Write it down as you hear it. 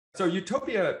So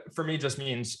utopia for me just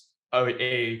means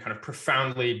a kind of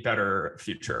profoundly better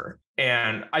future.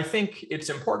 And I think it's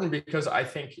important because I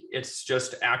think it's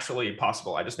just actually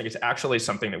possible. I just think it's actually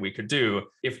something that we could do.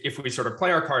 If we sort of play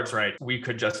our cards right, we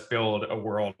could just build a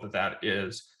world that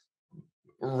is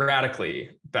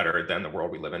radically better than the world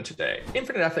we live in today.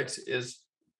 Infinite ethics is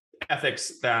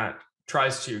ethics that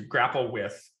tries to grapple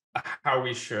with how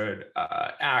we should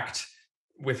act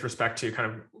with respect to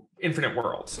kind of infinite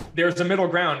worlds. There's a middle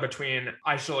ground between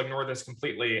I shall ignore this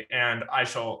completely and I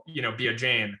shall, be a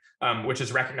Jane, which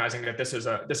is recognizing that this is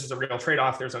a real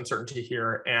trade-off. There's uncertainty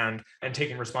here, and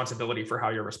taking responsibility for how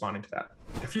you're responding to that.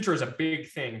 The future is a big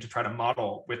thing to try to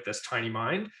model with this tiny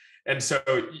mind. And so,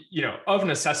 of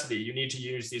necessity, you need to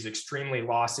use these extremely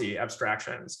lossy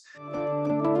abstractions.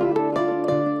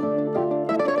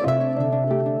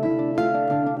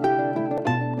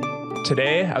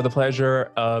 Today, I have the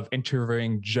pleasure of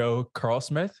interviewing Joe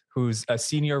Carlsmith, who's a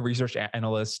senior research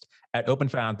analyst at Open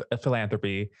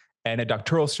Philanthropy and a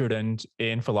doctoral student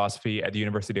in philosophy at the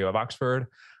University of Oxford.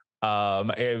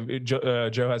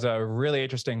 Joe has a really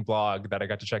interesting blog that I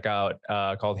got to check out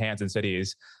called Hanson.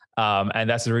 And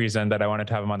that's the reason that I wanted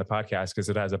to have him on the podcast, because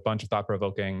it has a bunch of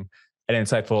thought-provoking and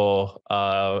insightful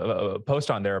posts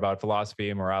on there about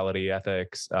philosophy, morality,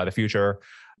 ethics, the future.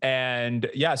 And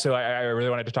yeah, so I really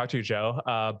wanted to talk to you, Joe.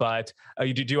 But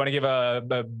do you want to give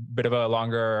a bit of a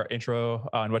longer intro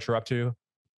on what you're up to?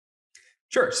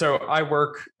 Sure. So I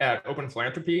work at Open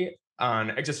Philanthropy on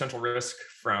existential risk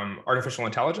from artificial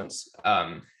intelligence.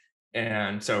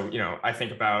 And so, I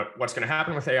think about what's going to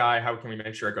happen with AI, how can we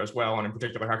make sure it goes well, and in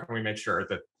particular, how can we make sure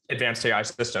that advanced AI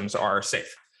systems are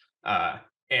safe?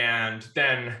 And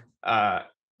then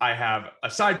I have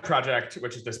a side project,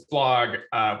 which is this blog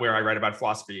where I write about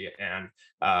philosophy and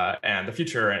the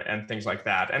future and things like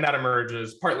that. And that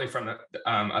emerges partly from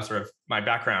a sort of my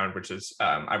background, which is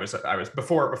I was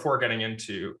before getting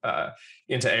into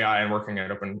AI and working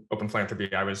at Open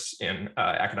Philanthropy, I was in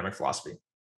academic philosophy.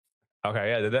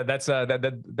 Okay, yeah,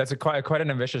 that's quite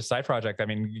an ambitious side project. I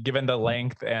mean, given the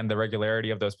length and the regularity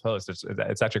of those posts,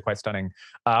 it's actually quite stunning.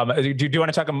 Do you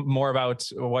want to talk more about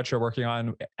what you're working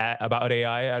on about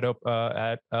AI at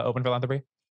Open Philanthropy?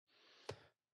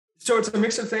 So it's a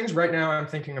mix of things. Right now, I'm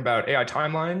thinking about AI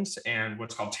timelines and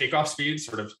what's called takeoff speed,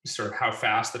 sort of how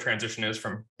fast the transition is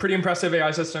from pretty impressive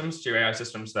AI systems to AI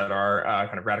systems that are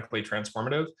kind of radically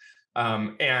transformative.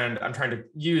 And I'm trying to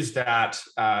use that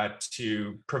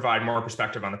to provide more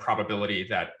perspective on the probability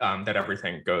that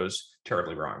everything goes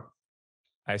terribly wrong.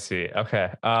 I see. Okay.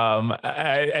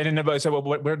 I didn't know. So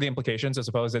what are the implications? I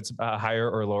suppose it's higher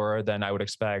or lower than I would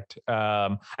expect.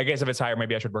 I guess if it's higher,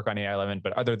 maybe I should work on AI element.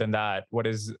 But other than that, what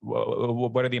are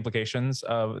the implications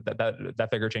of that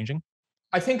figure changing?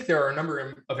 I think there are a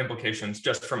number of implications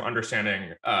just from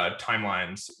understanding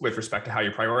timelines with respect to how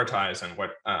you prioritize and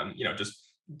what, just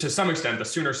to some extent, the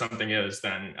sooner something is,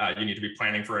 then you need to be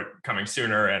planning for it coming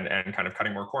sooner and kind of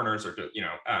cutting more corners or,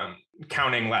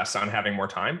 counting less on having more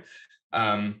time.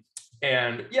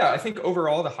 And yeah, I think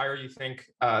overall, the higher you think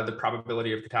the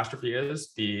probability of catastrophe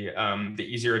is, the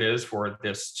easier it is for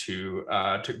this to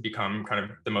become kind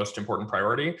of the most important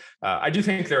priority. I do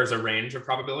think there's a range of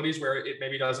probabilities where it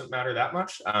maybe doesn't matter that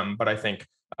much, but I think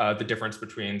the difference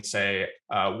between, say,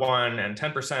 1 and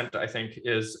 10%, I think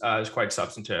is quite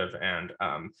substantive, and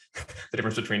the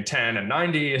difference between 10 and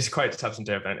 90 is quite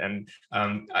substantive, and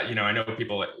I know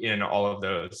people in all of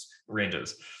those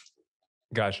ranges.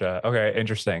 Gotcha. Okay,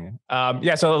 interesting.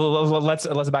 Yeah, so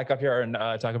let's back up here and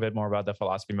talk a bit more about the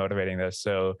philosophy motivating this.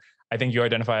 So I think you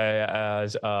identify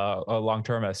as a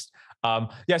long-termist.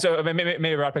 Yeah, so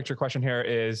maybe a broad picture question here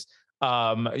is,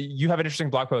 you have an interesting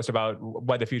blog post about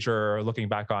what the future, looking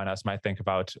back on us, might think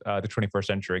about the 21st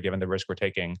century, given the risk we're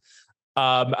taking.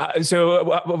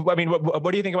 So, I mean,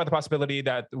 what do you think about the possibility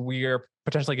that we're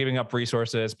potentially giving up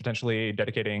resources, potentially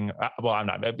dedicating,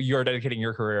 you're dedicating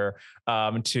your career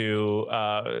to,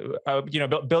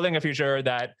 building a future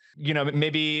that,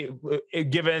 maybe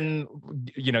given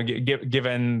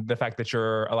the fact that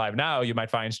you're alive now, you might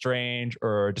find strange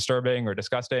or disturbing or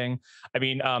disgusting. I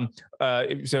mean,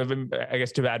 so I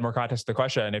guess to add more context to the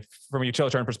question, if from a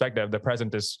utilitarian perspective, the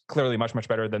present is clearly much, much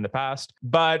better than the past,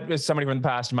 but somebody from the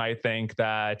past might think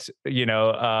that,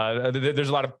 there's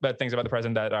a lot of things about the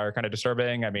present that are kind of disturbing.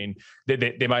 I mean,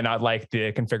 they might not like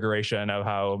the configuration of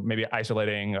how maybe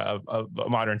isolating a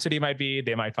modern city might be.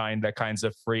 They might find the kinds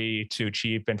of free to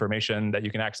cheap information that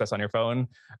you can access on your phone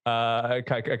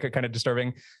kind of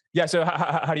disturbing. Yeah. So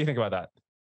how do you think about that?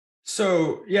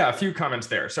 So yeah, a few comments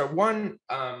there. So one,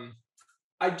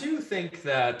 I do think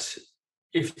that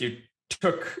if you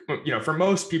took, for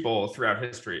most people throughout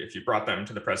history, if you brought them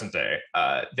to the present day,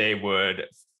 they would,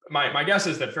 my guess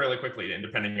is that fairly quickly, and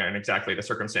depending on exactly the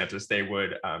circumstances, they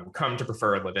would come to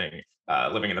prefer living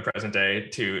in the present day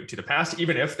to the past,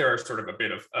 even if there are sort of a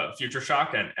bit of future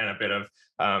shock and a bit of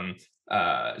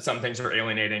some things are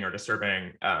alienating or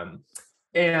disturbing.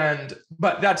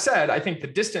 But that said, I think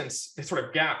the sort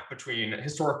of gap between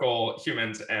historical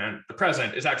humans and the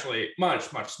present is actually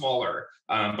much, much smaller,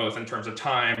 both in terms of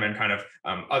time and kind of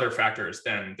other factors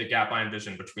than the gap I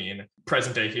envision between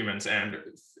present day humans and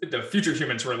the future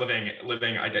humans who are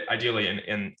living ideally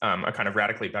in a kind of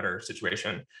radically better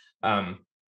situation.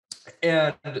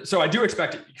 And so I do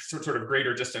expect sort of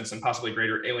greater distance and possibly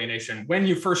greater alienation when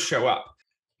you first show up.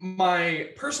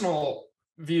 My personal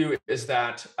view is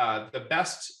that the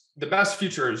best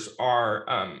futures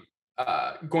are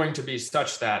going to be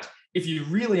such that if you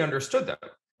really understood them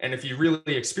and if you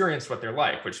really experienced what they're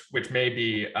like, which may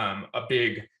be a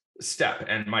big step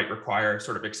and might require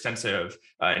sort of extensive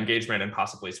engagement and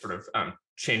possibly sort of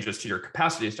changes to your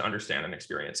capacities to understand and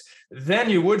experience, then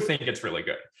you would think it's really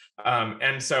good.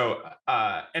 And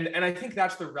I think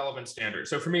that's the relevant standard.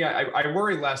 So for me, I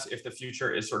worry less if the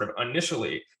future is sort of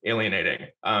initially alienating.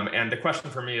 And the question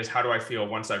for me is, how do I feel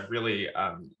once I've really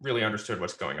understood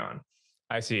what's going on?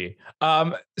 I see.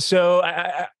 So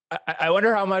I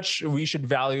wonder how much we should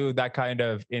value that kind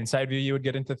of inside view you would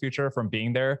get into the future from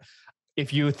being there.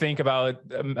 If you think about,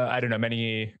 I don't know,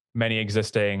 many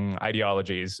existing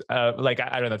ideologies, like,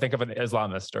 I don't know, think of an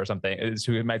Islamist or something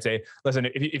who might say, listen,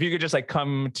 if you could just like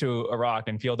come to Iraq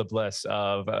and feel the bliss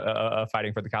of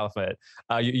fighting for the caliphate,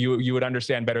 you would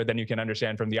understand better than you can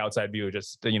understand from the outside view,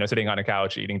 just, sitting on a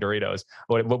couch eating Doritos,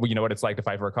 what it's like to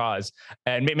fight for a cause.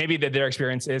 And maybe their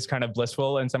experience is kind of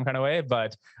blissful in some kind of way,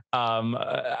 but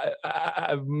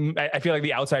I feel like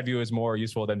the outside view is more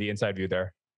useful than the inside view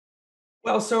there.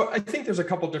 Well, so I think there's a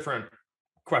couple different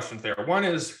questions there. One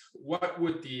is, what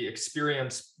would the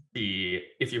experience be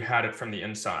if you had it from the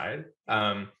inside?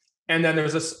 And then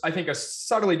there's I think a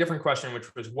subtly different question, which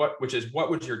is what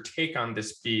would your take on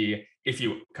this be if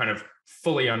you kind of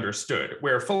fully understood?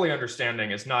 Where fully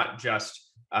understanding is not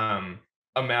just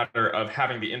a matter of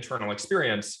having the internal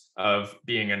experience of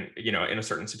being in a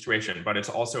certain situation, but it's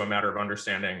also a matter of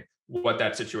understanding what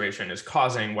that situation is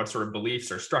causing, what sort of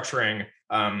beliefs are structuring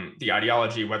the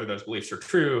ideology, whether those beliefs are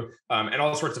true, and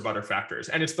all sorts of other factors.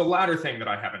 And it's the latter thing that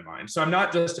I have in mind. So I'm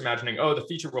not just imagining, oh, the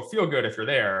future will feel good if you're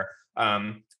there,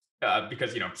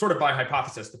 because, sort of by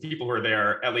hypothesis, the people who are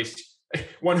there, at least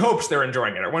one hopes they're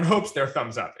enjoying it, or one hopes they're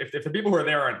thumbs up. If the people who are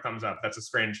there aren't thumbs up, that's a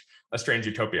strange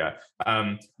utopia.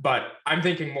 But I'm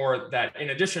thinking more that in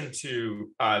addition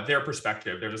to their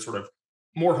perspective, there's a sort of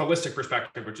more holistic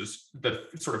perspective, which is the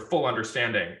sort of full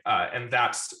understanding, and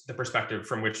that's the perspective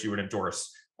from which you would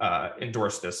endorse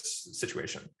this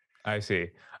situation. I see.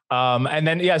 And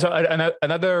then, so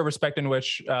another respect in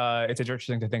which it's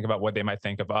interesting to think about what they might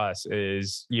think of us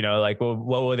is, like, well,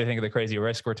 what would they think of the crazy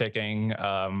risk we're taking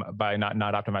by not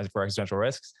optimizing for existential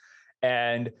risks?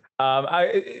 And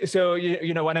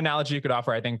one analogy you could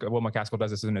offer, I think Will MacAskill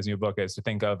does this in his new book, is to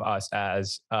think of us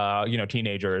as,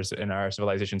 teenagers in our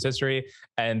civilization's history.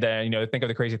 And then, think of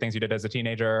the crazy things you did as a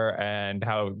teenager and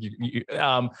how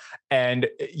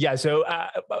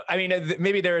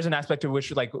maybe there is an aspect to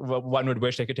which, like, one would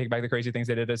wish they could take back the crazy things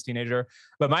they did as a teenager.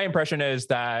 But my impression is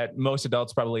that most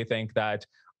adults probably think that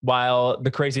while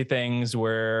the crazy things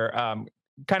were,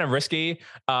 kind of risky,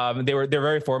 they're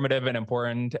very formative and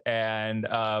important, and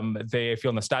they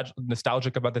feel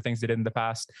nostalgic about the things they did in the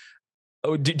past.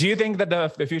 Do you think that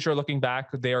the future, looking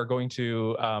back, they are going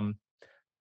to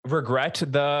regret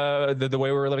the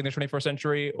way we were living in the 21st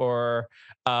century, or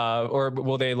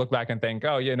will they look back and think,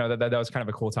 oh, that was kind of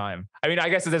a cool time? I mean, I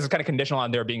guess this is kind of conditional on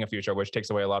there being a future, which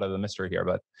takes away a lot of the mystery here.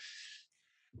 But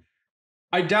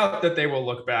I doubt that they will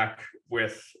look back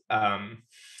with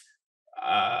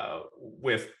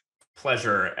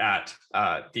pleasure at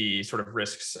the sort of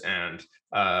risks and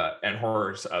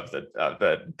horrors of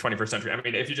the 21st century. I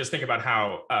mean, if you just think about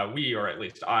how we, or at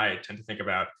least I, tend to think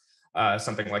about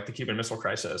something like the Cuban Missile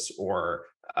Crisis or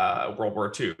World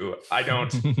War II, I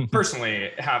don't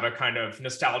personally have a kind of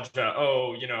nostalgia.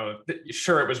 Oh,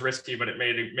 sure, it was risky, but it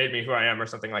made me who I am, or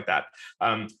something like that.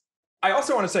 I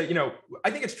also want to say, I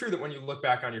think it's true that when you look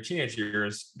back on your teenage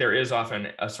years, there is often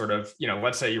a sort of,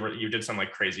 let's say you did something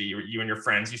like crazy. You and your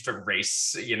friends used to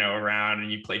race, around,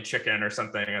 and you played chicken or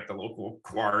something at the local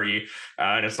quarry.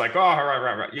 And it's like, oh,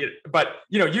 right. But,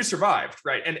 you survived,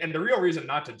 right? And the real reason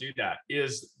not to do that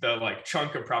is the like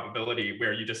chunk of probability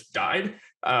where you just died.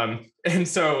 And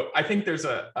so I think there's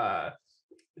to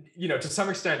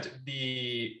some extent,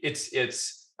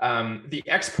 the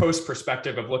ex post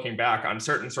perspective of looking back on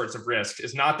certain sorts of risks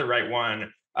is not the right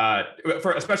one.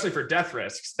 Especially for death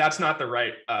risks, that's not the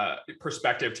right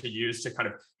perspective to use to kind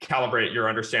of calibrate your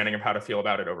understanding of how to feel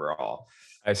about it overall.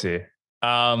 I see.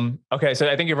 Okay, so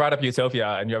I think you brought up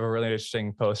Utopia, and you have a really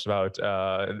interesting post about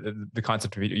the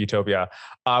concept of Utopia.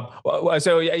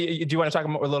 So do you want to talk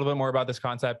a little bit more about this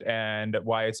concept and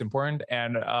why it's important,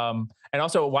 and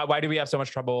also why do we have so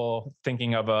much trouble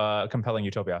thinking of a compelling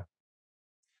utopia?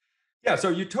 Yeah, so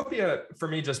utopia for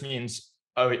me just means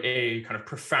a kind of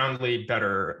profoundly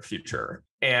better future.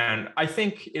 And I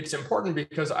think it's important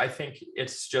because I think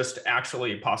it's just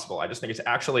actually possible. I just think it's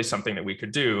actually something that we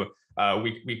could do.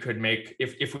 We could make,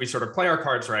 if we sort of play our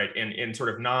cards right in sort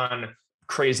of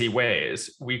non-crazy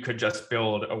ways, we could just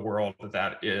build a world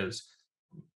that is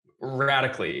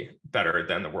radically better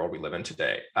than the world we live in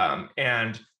today.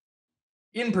 And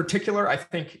in particular, I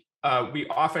think we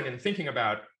often, in thinking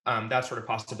about that sort of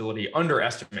possibility,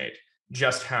 underestimate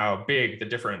just how big the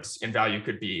difference in value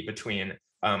could be between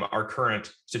our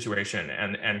current situation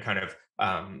and kind of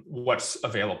what's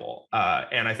available.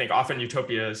 And I think often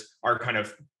utopias are kind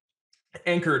of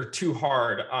anchored too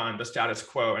hard on the status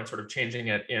quo and sort of changing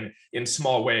it in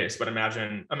small ways, but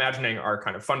imagining our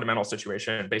kind of fundamental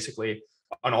situation basically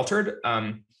unaltered.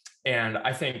 And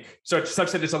I think so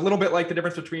such that it's a little bit like the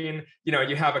difference between,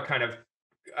 you have a kind of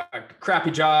a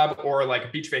crappy job or like a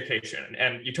beach vacation,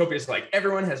 and utopia is like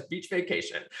everyone has beach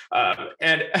vacation. And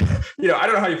I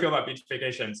don't know how you feel about beach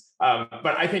vacations,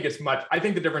 but I think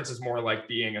the difference is more like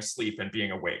being asleep and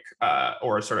being awake,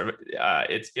 or sort of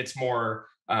it's more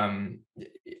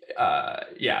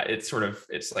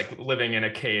it's like living in a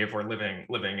cave or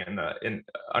living in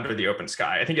under the open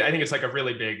sky. I think it's like a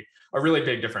really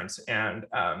big difference, and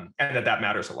that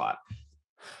matters a lot.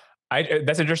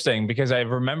 That's interesting, because I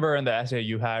remember in the essay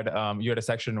you had a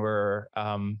section where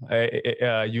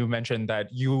you mentioned that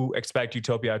you expect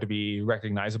utopia to be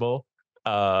recognizable,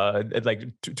 like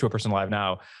to a person alive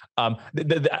now.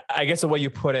 I guess the way you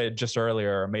put it just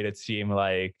earlier made it seem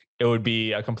like it would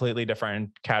be a completely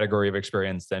different category of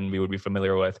experience than we would be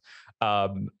familiar with.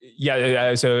 So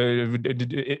is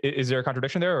there a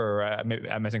contradiction there, or am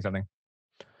I missing something?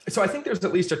 So I think there's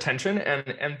at least a tension,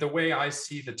 and the way I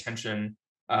see the tension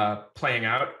playing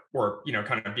out, or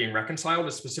kind of being reconciled,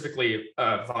 is specifically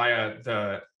via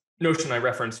the notion I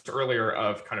referenced earlier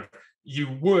of kind of,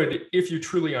 you would, if you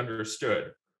truly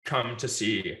understood, come to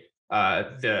see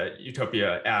the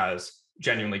utopia as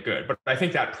genuinely good. But I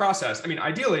think that process,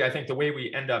 ideally, I think the way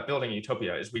we end up building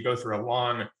utopia is we go through a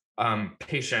long,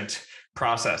 patient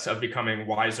process of becoming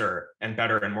wiser and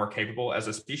better and more capable as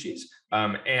a species.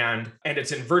 And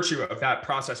it's in virtue of that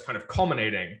process kind of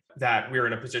culminating that we're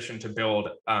in a position to build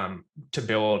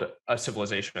a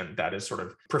civilization that is sort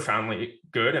of profoundly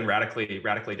good and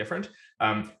radically different.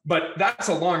 But that's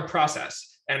a long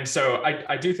process. And so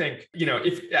I do think,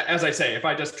 as I say, if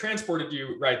I just transported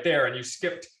you right there and you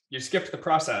skipped the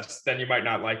process, then you might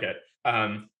not like it.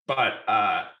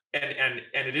 And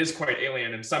it is quite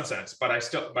alien in some sense, but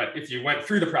if you went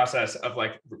through the process of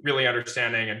like really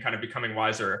understanding and kind of becoming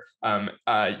wiser,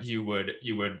 you would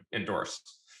endorse.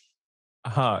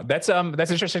 That's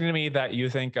interesting to me that you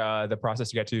think the process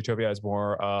to get to utopia is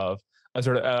more of a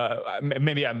sort of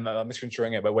maybe I'm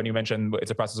misconstruing it, but when you mentioned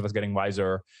it's a process of us getting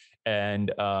wiser,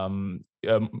 and so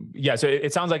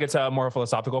it sounds like it's a more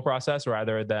philosophical process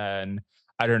rather than,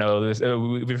 I don't know,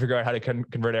 we figure out how to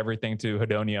convert everything to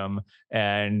hedonium,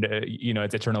 and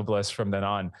it's eternal bliss from then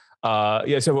on. So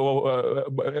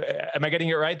am I getting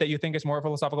it right that you think it's more a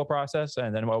philosophical process,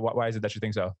 and then why is it that you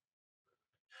think so?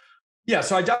 Yeah,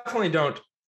 so I definitely don't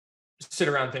sit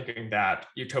around thinking that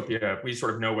utopia, we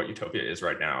sort of know what utopia is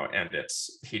right now, and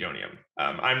it's hedonium.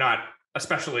 I'm not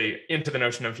especially into the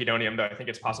notion of hedonium, though I think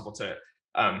it's possible to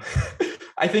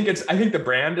I think the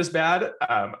brand is bad.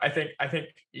 I think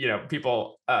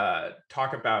people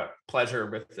talk about pleasure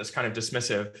with this kind of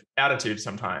dismissive attitude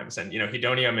sometimes, and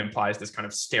hedonium implies this kind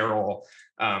of sterile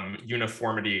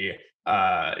uniformity.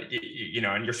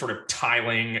 And you're sort of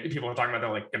tiling. People are talking about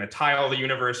they're like going to tile the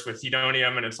universe with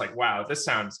hedonium, and it's like, wow, this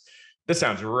sounds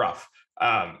rough.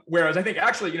 Whereas I think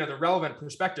actually, the relevant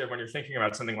perspective when you're thinking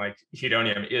about something like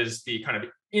hedonium is the kind of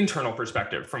internal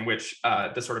perspective from which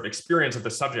the sort of experience of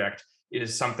the subject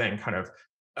is something kind of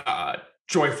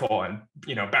joyful and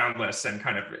boundless and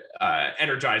kind of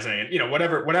energizing, and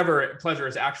whatever pleasure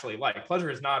is actually like. Pleasure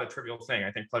is not a trivial thing.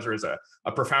 I think pleasure is a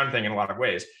profound thing in a lot of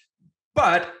ways.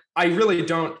 But I really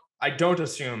don't I don't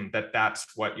assume that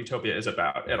that's what utopia is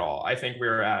about at all. I think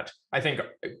my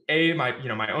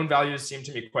own values seem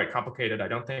to me quite complicated. I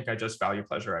don't think I just value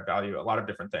pleasure. I value a lot of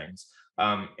different things.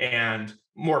 And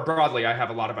more broadly, I have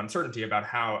a lot of uncertainty about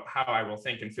how I will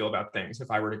think and feel about things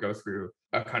if I were to go through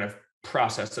a kind of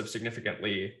process of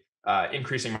significantly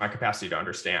increasing my capacity to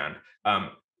understand.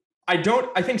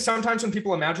 I think sometimes when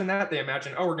people imagine that, they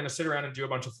imagine, oh, we're going to sit around and do a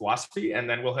bunch of philosophy, and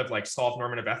then we'll have like solved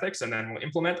normative ethics, and then we'll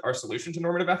implement our solution to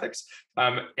normative ethics.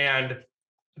 And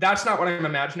that's not what I'm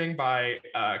imagining by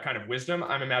kind of wisdom.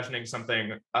 I'm imagining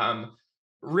something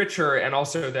richer, and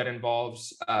also that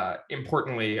involves,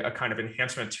 importantly, a kind of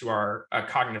enhancement to our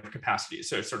cognitive capacity.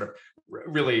 So it's sort of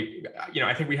really,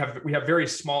 I think we have very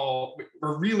small,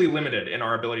 we're really limited in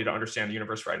our ability to understand the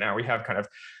universe right now. We have kind of,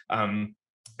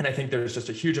 and I think there's just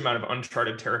a huge amount of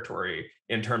uncharted territory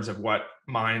in terms of what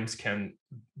minds can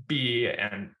be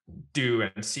and do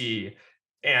and see.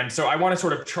 And so I want to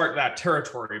sort of chart that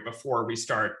territory before we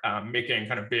start making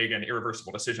kind of big and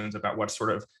irreversible decisions about what sort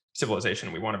of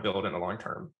civilization we want to build in the long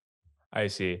term. I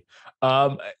see.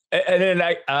 And then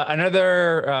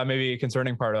another maybe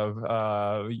concerning part of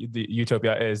the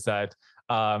utopia is that,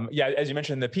 as you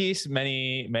mentioned in the piece,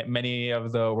 many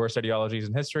of the worst ideologies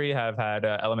in history have had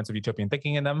elements of utopian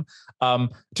thinking in them.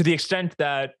 To the extent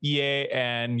that EA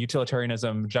and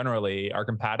utilitarianism generally are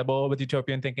compatible with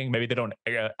utopian thinking, maybe they don't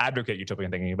advocate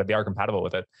utopian thinking, but they are compatible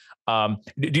with it.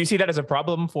 Do you see that as a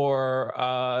problem for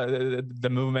the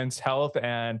movement's health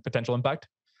and potential impact?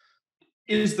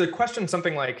 Is the question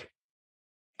something like,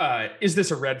 is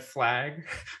this a red flag?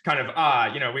 Kind of,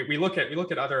 we look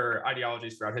at other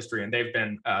ideologies throughout history, and they've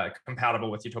been compatible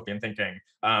with utopian thinking,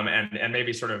 and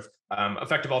maybe sort of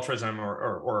effective altruism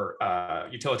or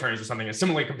utilitarianism or something is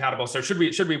similarly compatible. So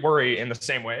should we worry in the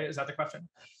same way? Is that the question?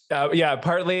 Yeah,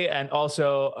 partly, and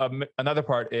also another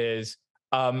part is,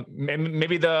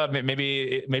 maybe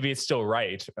it's still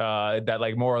right that,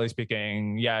 like, morally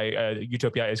speaking,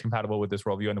 utopia is compatible with this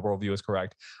worldview, and the worldview is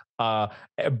correct.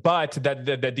 But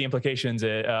that the implications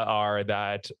are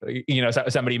that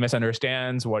somebody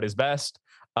misunderstands what is best.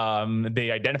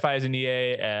 They identify as an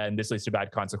EA, and this leads to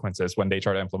bad consequences when they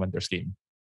try to implement their scheme.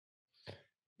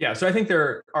 Yeah, so I think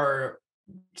there are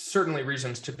certainly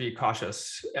reasons to be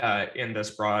cautious in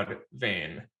this broad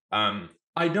vein.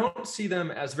 I don't see them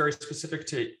as very specific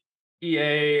to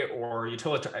EA or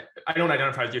utilitarian. I don't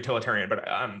identify as utilitarian, but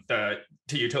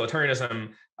to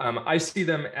utilitarianism, I see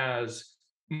them as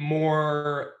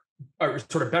more, or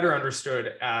sort of better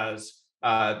understood as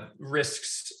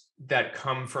risks that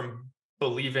come from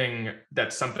believing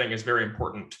that something is very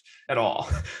important at all.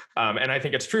 And I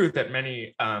think it's true that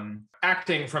many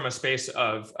acting from a space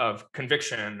of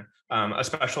conviction,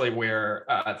 especially where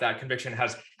that conviction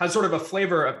has sort of a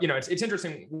flavor of, it's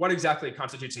interesting what exactly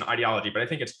constitutes an ideology, but I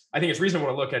think it's reasonable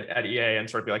to look at EA and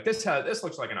sort of be like, this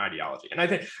looks like an ideology. And I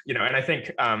think,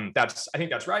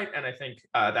 that's right. And I think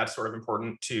that's sort of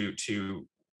important to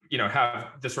have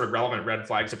the sort of relevant red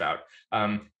flags about.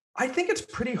 I think it's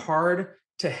pretty hard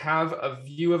to have a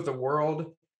view of the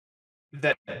world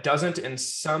that doesn't in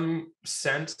some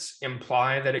sense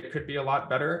imply that it could be a lot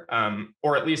better,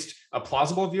 or at least a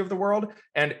plausible view of the world.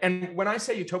 And when I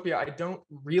say utopia, I don't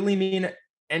really mean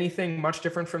anything much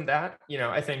different from that.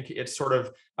 I think it's sort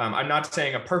of, I'm not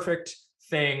saying a perfect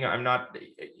thing. I'm not,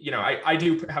 I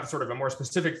do have sort of a more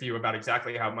specific view about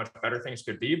exactly how much better things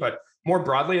could be, but more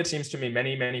broadly, it seems to me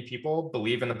many, many people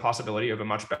believe in the possibility of a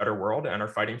much better world and are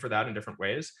fighting for that in different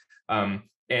ways.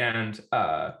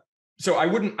 So I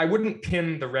wouldn't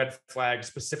pin the red flag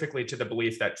specifically to the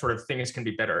belief that sort of things can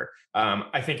be better.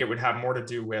 I think it would have more to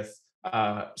do with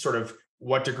sort of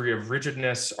what degree of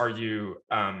rigidness are you,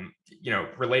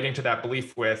 relating to that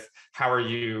belief with? How are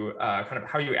you how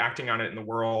are you acting on it in the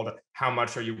world? How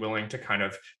much are you willing to kind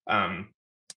of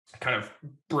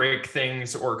break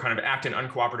things or kind of act in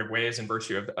uncooperative ways in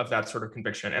virtue of that sort of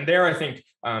conviction? And there, I think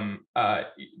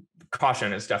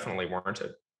caution is definitely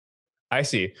warranted. I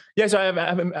see. Yeah, so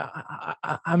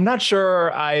I'm not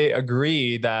sure I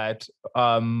agree that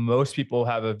most people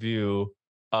have a view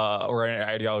or an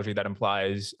ideology that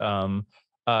implies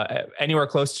anywhere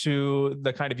close to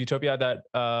the kind of utopia that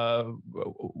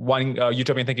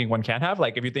utopian thinking one can have.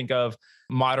 Like, if you think of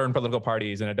modern political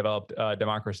parties in a developed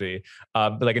democracy,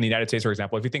 like in the United States, for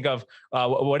example, if you think of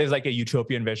what is like a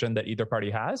utopian vision that either party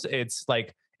has, it's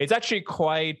actually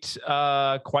quite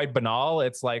banal.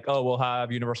 It's like, oh, we'll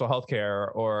have universal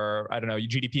healthcare, or I don't know,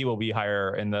 GDP will be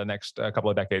higher in the next couple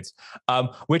of decades,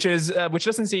 which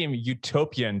doesn't seem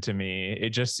utopian to me. It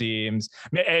just seems,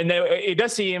 and it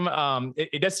does seem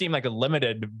like a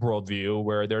limited worldview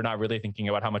where they're not really thinking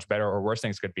about how much better or worse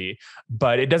things could be,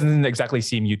 but it doesn't exactly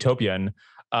seem utopian.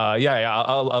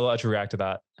 I'll let you react to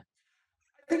that. I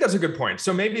think that's a good point.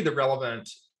 So maybe the relevant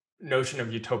notion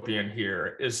of utopian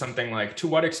here is something like, to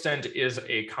what extent is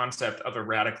a concept of a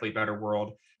radically better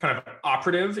world kind of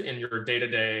operative in your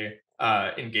day-to-day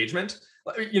engagement?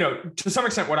 To some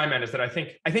extent, what I meant is that I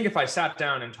think if I sat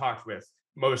down and talked with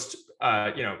most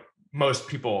most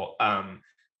people,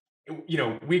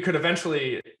 we could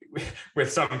eventually,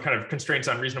 with some kind of constraints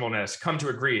on reasonableness, come to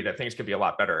agree that things could be a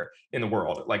lot better in the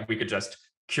world. Like we could just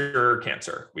cure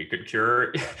cancer. We could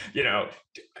cure,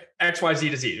 XYZ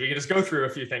disease. We could just go through a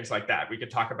few things like that. We could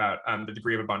talk about the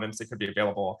degree of abundance that could be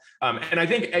available. And I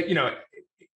think,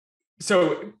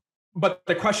 but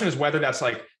the question is whether that's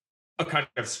like a kind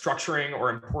of structuring or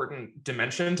important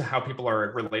dimension to how people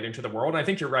are relating to the world. And I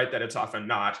think you're right that it's often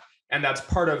not. And that's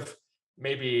part of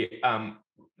maybe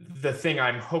the thing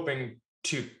I'm hoping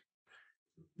to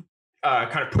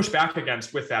kind of push back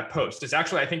against with that post is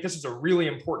actually, I think this is a really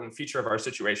important feature of our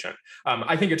situation.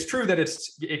 I think it's true that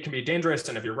it can be dangerous,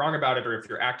 and if you're wrong about it, or if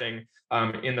you're acting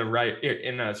in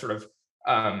a sort of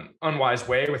unwise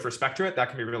way with respect to it, that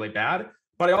can be really bad.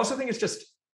 But I also think it's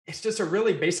just a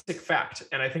really basic fact,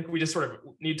 and I think we just sort of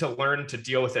need to learn to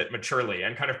deal with it maturely.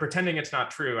 And kind of pretending it's not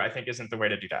true, I think, isn't the way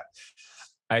to do that.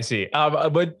 I see.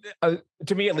 But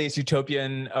to me, at least,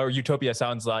 Utopia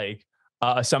sounds like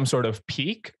some sort of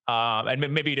peak.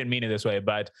 And maybe you didn't mean it this way,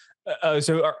 but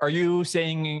so are you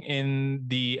saying in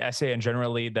the essay and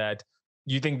generally that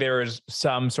you think there is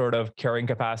some sort of carrying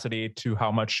capacity to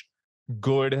how much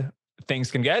good things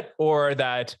can get, or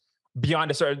that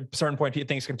beyond a certain point,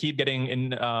 things can keep getting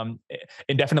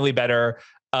indefinitely better,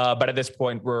 but at this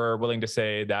point, we're willing to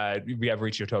say that we have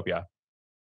reached utopia?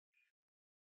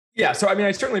 Yeah, so I mean,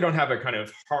 I certainly don't have a kind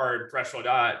of hard threshold.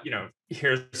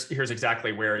 Here's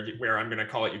exactly where I'm going to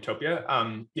call it utopia.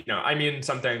 I mean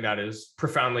something that is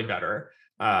profoundly better.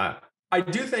 I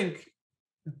do think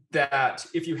that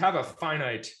if you have a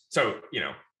finite, a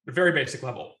very basic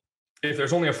level, if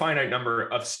there's only a finite number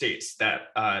of states that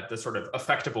the sort of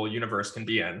affectable universe can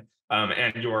be in,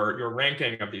 and your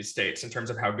ranking of these states in terms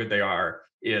of how good they are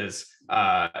is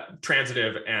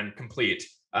transitive and complete,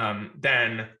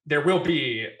 then there will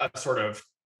be a sort of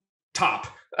top,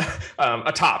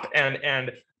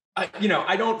 and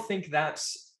I don't think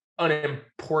that's an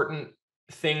important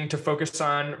thing to focus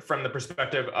on from the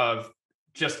perspective of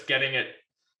just getting it,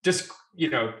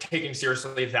 taking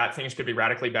seriously that things could be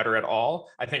radically better at all.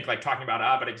 I think like talking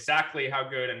about but exactly how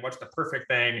good and what's the perfect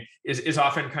thing is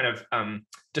often kind of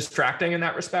distracting in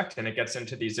that respect, and it gets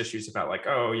into these issues about like,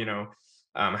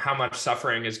 how much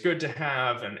suffering is good to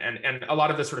have, and a lot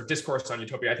of the sort of discourse on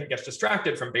utopia, I think, gets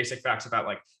distracted from basic facts about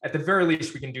like, at the very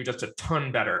least, we can do just a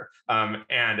ton better,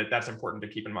 and that's important to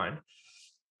keep in mind.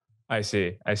 I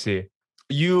see.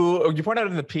 You point out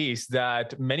in the piece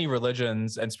that many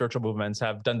religions and spiritual movements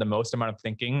have done the most amount of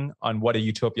thinking on what a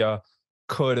utopia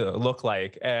could look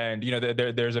like. And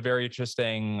there's a very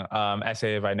interesting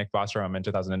essay by Nick Bostrom in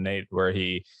 2008 where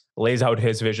he lays out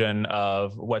his vision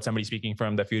of what somebody speaking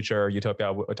from the future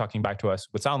utopia talking back to us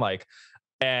would sound like.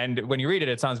 And when you read it,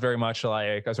 it sounds very much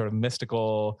like a sort of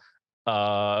mystical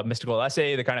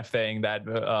essay, the kind of thing that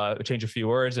change a few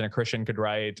words and a Christian could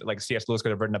write, like C.S. Lewis could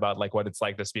have written about like what it's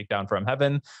like to speak down from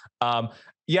heaven. So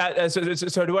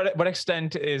to what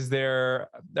extent is there,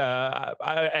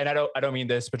 and I don't mean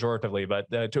this pejoratively, but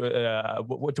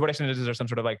to what extent is there some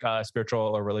sort of like spiritual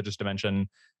or religious dimension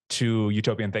to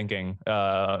utopian thinking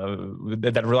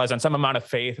that relies on some amount of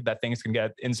faith that things can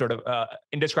get in sort of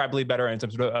indescribably better in some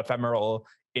sort of ephemeral,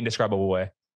 indescribable way?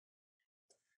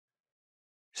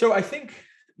 So I think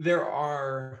there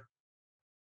are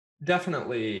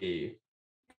definitely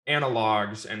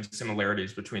analogs and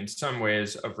similarities between some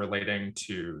ways of relating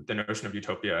to the notion of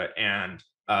utopia and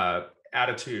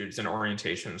attitudes and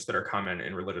orientations that are common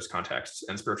in religious contexts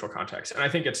and spiritual contexts. And I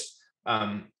think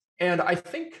and I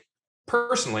think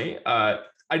personally, so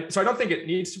I don't think it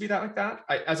needs to be that like that.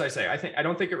 As I say, I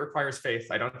don't think it requires faith.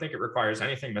 I don't think it requires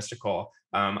anything mystical.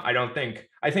 I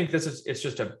think it's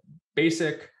just a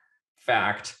basic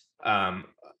fact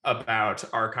about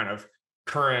our kind of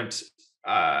current,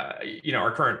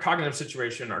 our current cognitive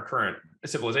situation, our current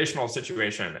civilizational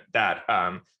situation, that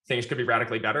things could be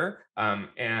radically better.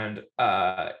 And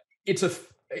it's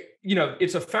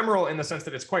ephemeral in the sense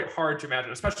that it's quite hard to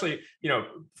imagine, especially,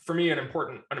 for me, an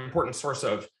important source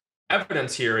of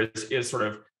evidence here is sort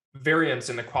of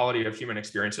variance in the quality of human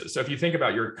experiences. So if you think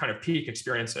about your kind of peak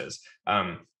experiences,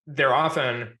 they're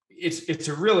often, it's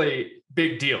a really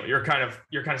big deal. You're kind of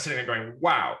sitting there going,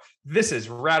 wow, this is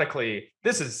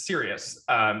serious,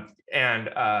 and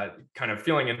kind of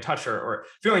feeling in touch or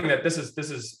feeling that this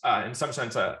is in some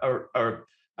sense a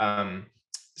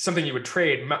something you would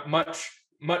trade much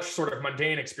sort of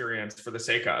mundane experience for the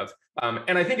sake of.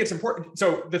 And I think it's important.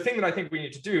 So the thing that I think we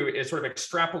need to do is sort of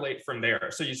extrapolate from there.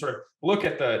 So you sort of look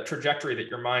at the trajectory that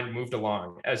your mind moved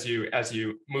along as you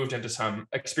moved into some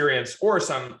experience or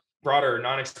some broader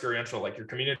non-experiential, like your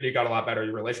community got a lot better,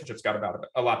 your relationships got about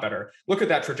a lot better. Look at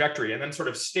that trajectory and then sort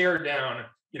of stare down,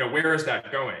 where is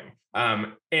that going?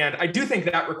 And I do think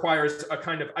that requires a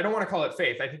kind of, I don't want to call it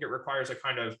faith. I think it requires a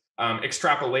kind of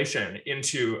extrapolation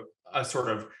into a sort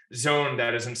of zone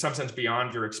that is in some sense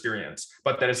beyond your experience,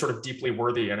 but that is sort of deeply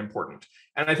worthy and important.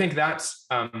 And I think that's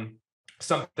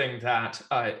something that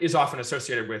is often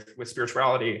associated with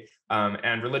spirituality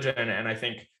and religion. And I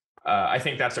think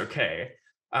that's okay.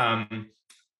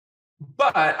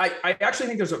 But I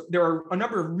actually think there are a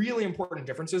number of really important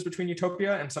differences between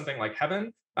utopia and something like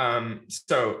heaven.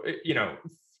 So,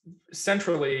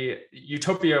 centrally,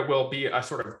 utopia will be a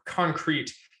sort of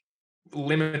concrete,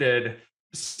 limited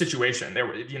situation. There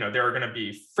are going to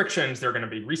be frictions. There are going to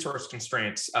be resource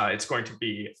constraints. It's going to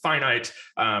be finite.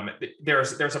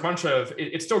 There's a bunch of.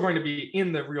 It's still going to be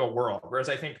in the real world. Whereas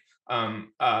I think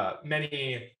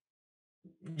many.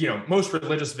 Most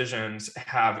religious visions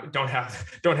don't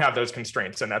have those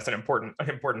constraints, and that's an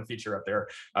important feature of their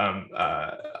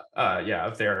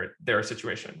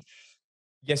situation.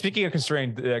 Yeah, speaking of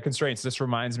constraints, this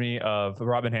reminds me of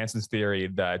Robin Hanson's theory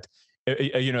that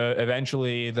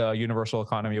eventually the universal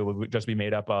economy will just be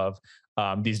made up of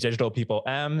these digital people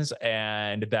M's,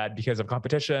 and that because of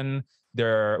competition,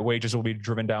 their wages will be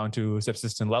driven down to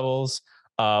subsistence levels.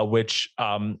 Which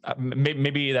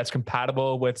maybe that's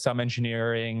compatible with some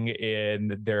engineering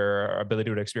in their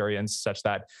ability to experience, such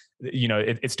that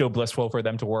it's still blissful for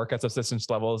them to work at subsistence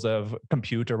levels of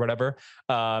compute or whatever.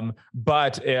 So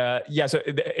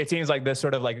it seems like this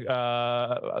sort of like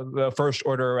first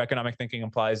order economic thinking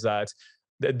implies that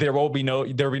there will be no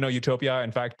utopia.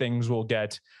 In fact, things will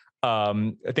get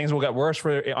worse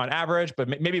on average, but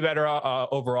maybe better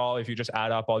overall if you just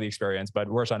add up all the experience, but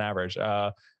worse on average.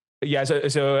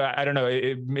 So I don't know.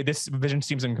 This vision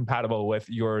seems incompatible with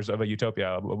yours of a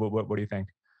utopia. What do you think?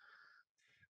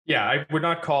 Yeah, I would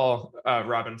not call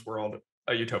Robin's world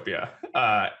a utopia.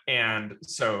 And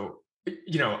so,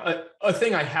 a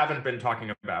thing I haven't been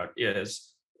talking about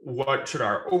is what should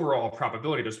our overall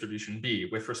probability distribution be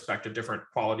with respect to different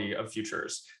quality of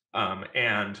futures,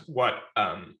 and what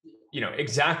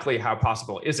exactly how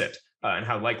possible is it? And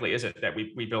how likely is it that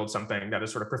we build something that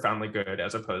is sort of profoundly good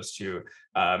as opposed to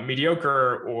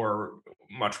mediocre or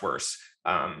much worse?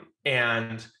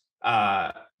 And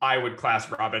I would class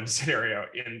Robin's scenario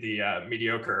in the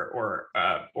mediocre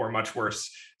or much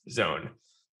worse zone.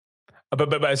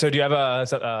 But so do you have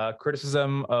a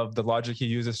criticism of the logic he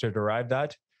uses to derive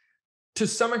that? To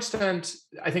some extent,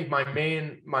 I think my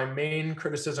main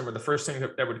criticism, or the first thing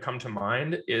that would come to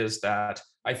mind, is that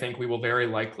I think we will very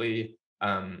likely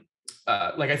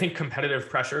I think competitive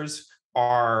pressures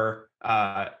are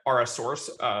a source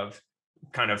of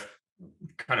kind of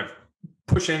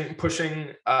pushing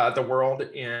the world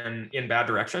in bad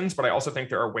directions. But I also think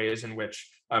there are ways in which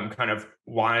kind of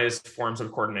wise forms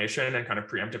of coordination and kind of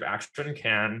preemptive action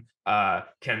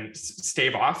can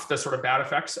stave off the sort of bad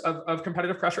effects of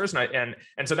competitive pressures. And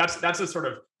so that's a sort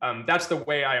of that's the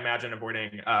way I imagine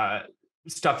avoiding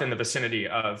stuff in the vicinity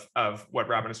of what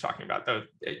Robin is talking about. Though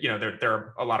there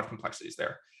are a lot of complexities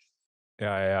there.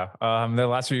 Yeah. The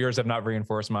last few years have not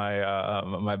reinforced my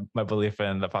my belief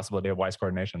in the possibility of wise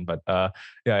coordination. But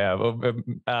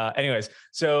anyways,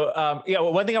 so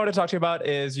one thing I want to talk to you about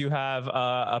is you have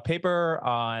a paper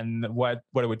on what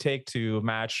it would take to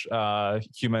match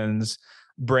humans'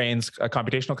 brains'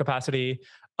 computational capacity.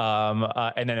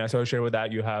 And then associated with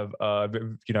that, you have a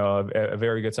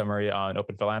very good summary on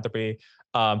open philanthropy.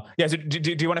 So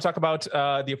do you want to talk about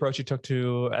the approach you took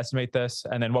to estimate this,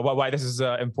 and then why this is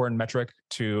an important metric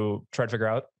to try to figure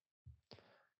out?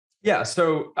 Yeah.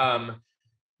 So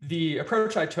the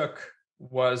approach I took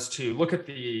was to look at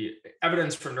the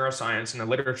evidence from neuroscience and the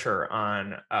literature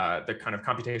on the kind of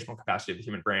computational capacity of the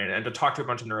human brain, and to talk to a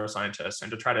bunch of neuroscientists and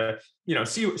to try to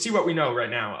see what we know right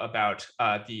now about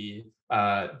the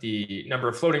number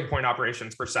of floating point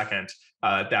operations per second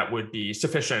that would be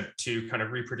sufficient to kind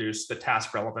of reproduce the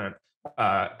task relevant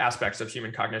aspects of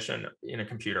human cognition in a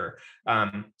computer.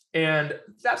 And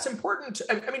that's important.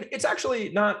 I mean, it's actually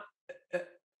not.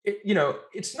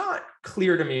 It's not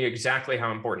clear to me exactly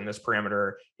how important this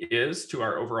parameter is to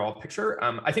our overall picture.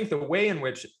 I think the way in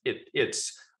which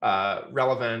it's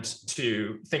relevant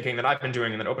to thinking that I've been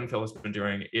doing and that Open Phil has been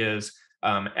doing is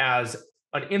as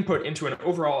an input into an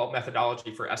overall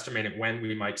methodology for estimating when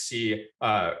we might see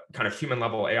kind of human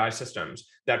level AI systems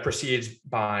that proceeds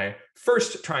by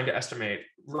first trying to estimate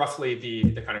roughly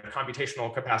the kind of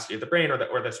computational capacity of the brain, or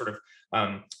the sort of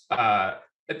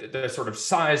the sort of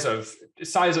size of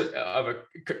a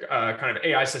kind of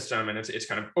AI system and its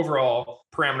kind of overall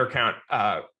parameter count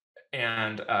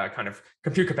and kind of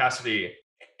compute capacity.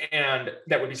 And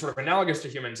that would be sort of analogous to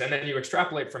humans. And then you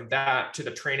extrapolate from that to the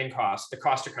training cost, the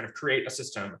cost to kind of create a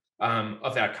system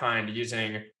of that kind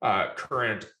using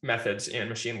current methods in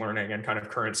machine learning and kind of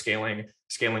current scaling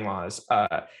laws.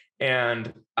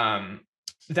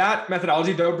 That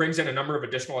methodology, though, brings in a number of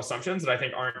additional assumptions that I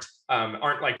think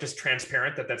aren't like just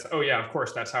transparent that's, oh yeah, of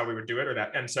course, that's how we would do it, or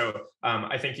that. And so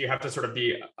I think you have to sort of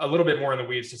be a little bit more in the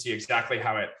weeds to see exactly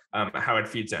how it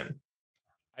feeds in.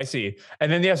 I see.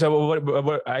 And then, yeah, so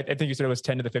what I think you said it was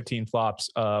 10 to the 15 flops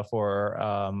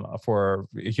for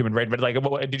human brain, but like,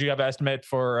 did you have an estimate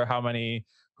for how many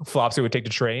flops it would take to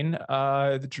train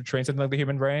something like the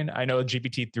human brain? I know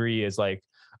GPT-3 is like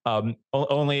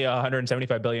only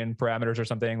 175 billion parameters or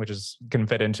something, which can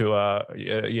fit into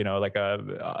like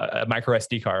a micro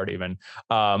SD card even.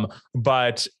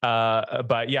 But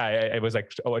yeah, it was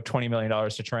like $20 million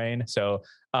to train. So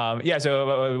yeah.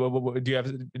 So were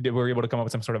you able to come up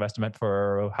with some sort of estimate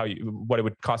for what it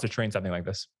would cost to train something like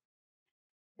this?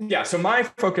 Yeah, so my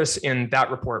focus in that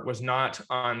report was not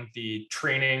on the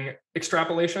training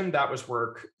extrapolation. That was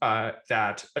work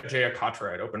that Ajaya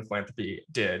Katra at Open Philanthropy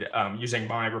did using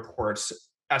my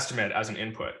report's estimate as an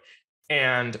input.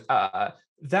 And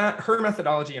that her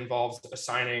methodology involves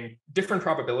assigning different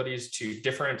probabilities to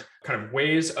different kind of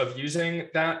ways of using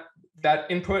that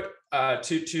input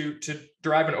to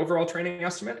derive an overall training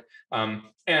estimate. And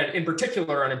in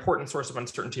particular, an important source of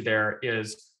uncertainty there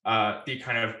is the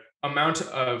kind of amount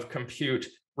of compute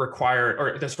required,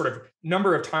 or the sort of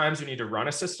number of times you need to run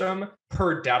a system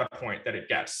per data point that it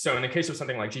gets. So in the case of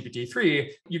something like GPT-3,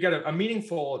 you get a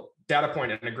meaningful data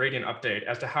point and a gradient update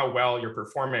as to how well you're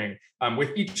performing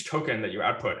with each token that you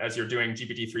output as you're doing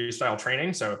GPT-3 style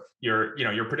training. So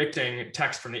you're predicting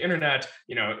text from the internet,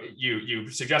 you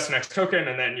suggest the next token,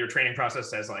 and then your training process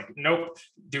says like, nope,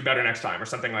 do better next time, or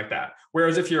something like that.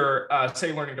 Whereas if you're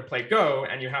say learning to play Go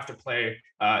and you have to play,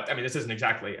 this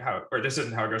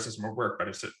isn't how a Go system would work, but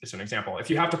it's an example. If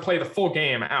you have to play the full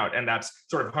game out, and that's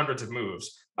sort of hundreds of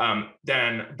moves,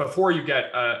 then before you get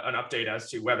an update as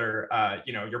to whether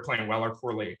you're playing well or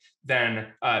poorly, then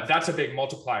that's a big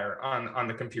multiplier on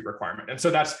the compute requirement. And so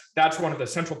that's one of the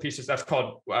central pieces. That's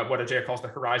called what Ajaya calls the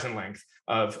horizon length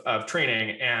of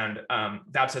training, and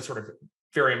that's a sort of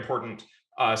very important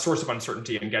source of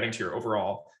uncertainty in getting to your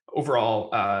overall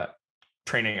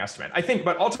training estimate, I think.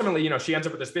 But ultimately, she ends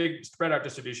up with this big spread out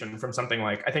distribution from something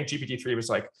like, I think GPT-3 was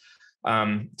like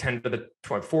 10 to the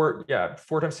 24,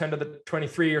 4 times 10 to the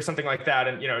 23 or something like that.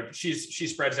 And she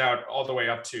spreads out all the way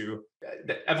up to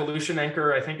the evolution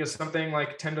anchor, I think, is something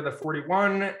like 10 to the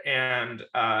 41, and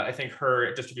I think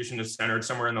her distribution is centered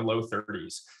somewhere in the low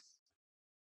 30s.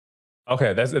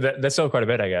 Okay, that's still quite a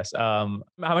bit, I guess. How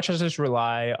much does this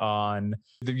rely on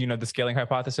the scaling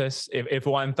hypothesis? If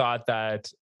one thought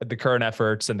that the current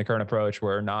efforts and the current approach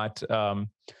were not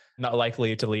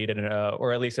likely to lead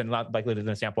or at least not likely to in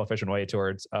a sample efficient way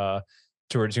towards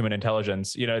human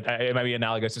intelligence, it might be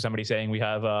analogous to somebody saying we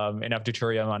have enough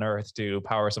deuterium on Earth to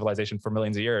power civilization for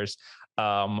millions of years.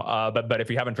 But if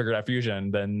we haven't figured out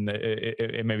fusion, then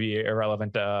it may be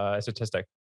irrelevant statistic.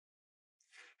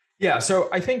 Yeah, so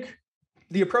I think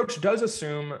the approach does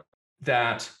assume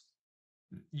that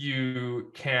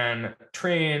you can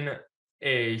train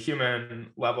a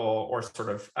human level or sort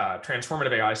of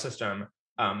transformative AI system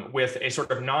with a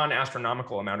sort of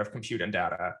non-astronomical amount of compute and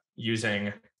data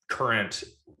using current,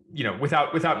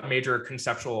 without major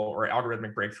conceptual or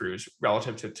algorithmic breakthroughs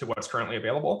relative to what's currently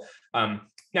available.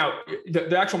 Now,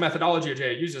 the actual methodology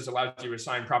Ajaya uses allows you to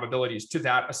assign probabilities to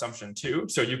that assumption too.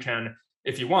 So you can,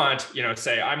 if you want,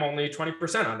 say I'm only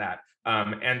 20% on that.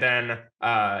 And then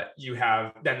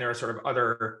there are sort of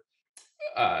other,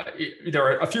 there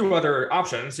are a few other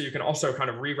options. So you can also kind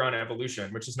of rerun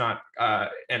evolution, which is not,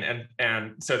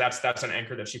 and so that's an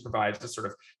anchor that she provides to sort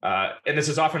of, and this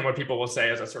is often what people will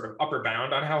say as a sort of upper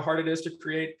bound on how hard it is to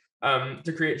create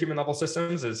human level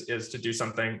systems is to do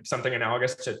something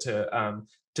analogous to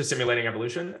simulating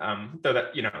evolution. Though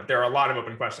that, there are a lot of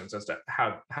open questions as to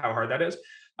how hard that is.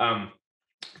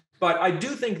 But I do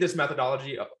think this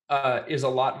methodology is a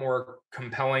lot more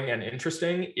compelling and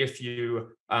interesting if you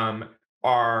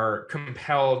are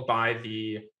compelled by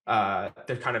the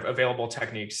kind of available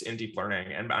techniques in deep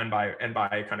learning and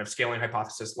by kind of scaling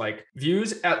hypothesis like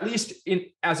views, at least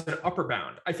as an upper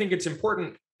bound. I think it's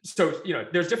important so,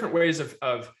 there's different ways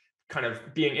of kind of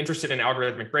being interested in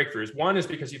algorithmic breakthroughs. One is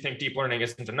because you think deep learning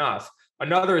isn't enough.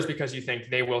 Another is because you think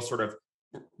they will sort of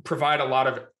provide a lot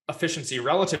of efficiency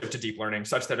relative to deep learning,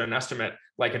 such that an estimate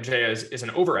like a J is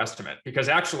an overestimate, because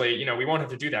actually, we won't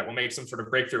have to do that. We'll make some sort of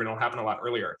breakthrough and it'll happen a lot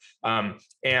earlier.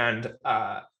 And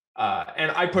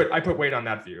I put weight on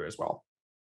that view as well.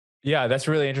 Yeah, that's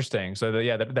really interesting. So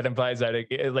that implies that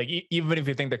even if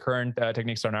you think the current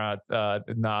techniques are not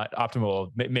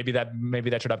optimal, maybe that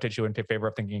should update you in favor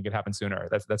of thinking it could happen sooner.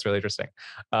 That's really interesting.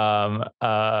 Then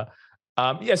how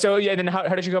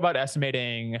did you go about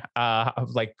estimating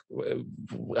the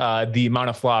amount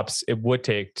of flops it would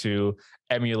take to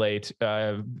emulate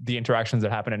the interactions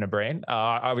that happen in a brain?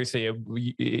 Obviously,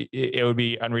 it would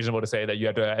be unreasonable to say that you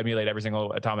have to emulate every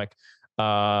single atomic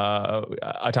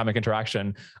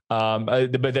interaction.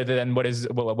 But then what is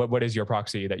your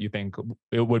proxy that you think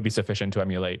it would be sufficient to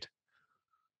emulate?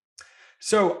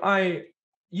 So I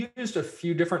used a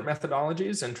few different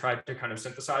methodologies and tried to kind of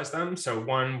synthesize them. So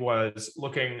one was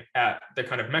looking at the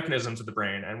kind of mechanisms of the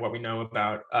brain and what we know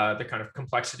about the kind of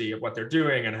complexity of what they're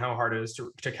doing and how hard it is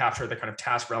to capture the kind of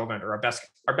task relevant, or our best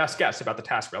guess about the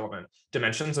task relevant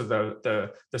dimensions of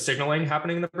the signaling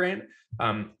happening in the brain.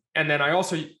 And then I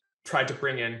also tried to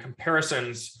bring in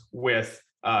comparisons with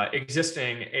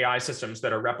existing AI systems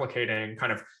that are replicating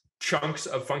kind of chunks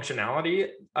of functionality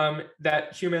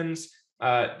that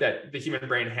the human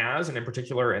brain has, and in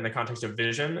particular in the context of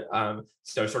vision.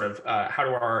 So sort of how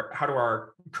do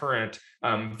our current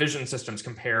vision systems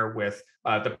compare with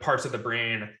the parts of the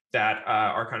brain that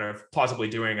are kind of plausibly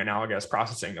doing analogous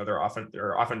processing, though they're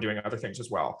often doing other things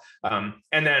as well. And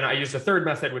then I used a third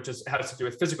method, which has to do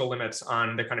with physical limits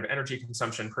on the kind of energy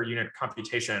consumption per unit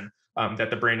computation that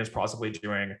the brain is plausibly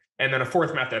doing. And then a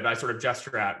fourth method I sort of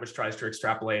gesture at, which tries to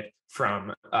extrapolate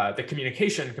from the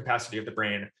communication capacity of the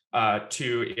brain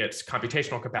to its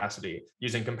computational capacity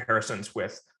using comparisons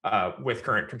with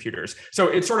current computers. So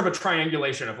it's sort of a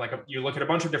triangulation of you look at a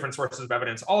bunch of different sources of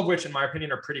evidence, all of which, in my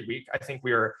opinion, are pretty weak. I think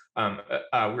we're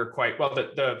quite well.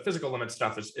 The physical limit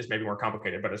stuff is maybe more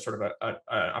complicated, but it's sort of a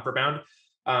upper bound.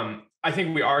 I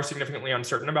think we are significantly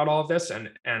uncertain about all of this, and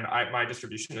my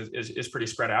distribution is pretty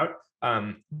spread out.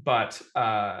 But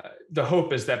the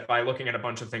hope is that by looking at a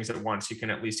bunch of things at once, you can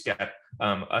at least get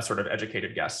a sort of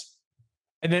educated guess.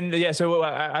 And then, so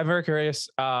I'm very curious.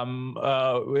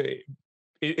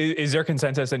 Is there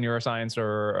consensus in neuroscience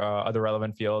or other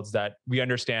relevant fields that we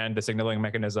understand the signaling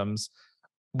mechanisms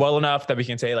well enough that we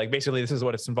can say, basically, this is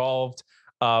what it's involved.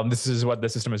 This is what the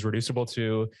system is reducible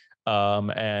to.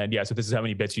 So this is how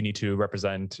many bits you need to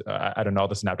represent, I don't know, all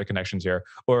the synaptic connections here.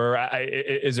 Or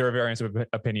is there a variance of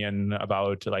opinion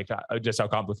about just how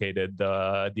complicated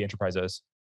the enterprise is?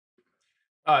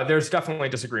 There's definitely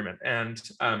disagreement, and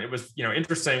it was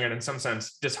interesting and in some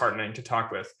sense disheartening to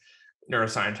talk with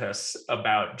neuroscientists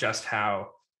about just how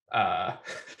how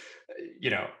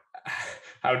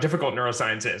difficult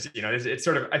neuroscience is. It's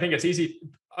sort of, I think it's easy.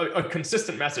 A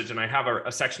consistent message, and I have a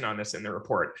section on this in the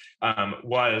report,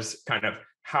 was kind of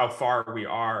how far we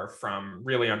are from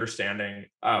really understanding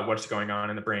what's going on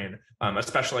in the brain,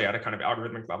 especially at a kind of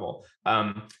algorithmic level.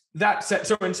 That said,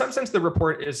 so in some sense, the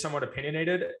report is somewhat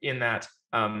opinionated in that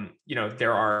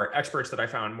there are experts that I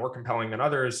found more compelling than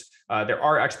others. There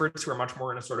are experts who are much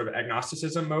more in a sort of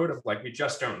agnosticism mode of we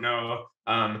just don't know.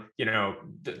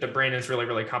 The brain is really,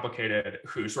 really complicated,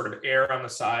 who sort of err on the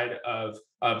side of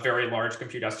very large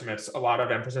compute estimates, a lot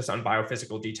of emphasis on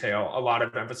biophysical detail, a lot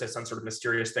of emphasis on sort of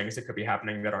mysterious things that could be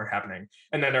happening that aren't happening.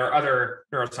 And then there are other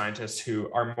neuroscientists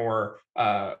who are more,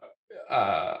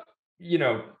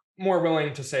 more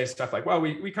willing to say stuff like, well,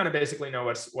 we kind of basically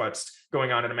know what's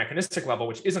going on at a mechanistic level,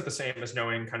 which isn't the same as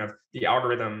knowing kind of the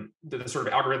algorithm, the sort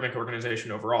of algorithmic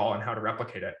organization overall and how to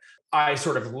replicate it. I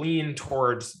sort of lean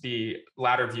towards the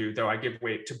latter view, though I give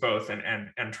weight to both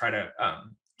and try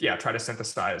to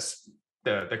synthesize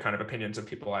the kind of opinions of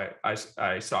people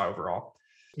I saw overall.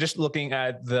 Just looking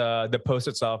at the post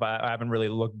itself, I haven't really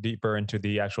looked deeper into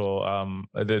the actual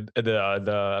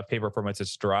the paper from which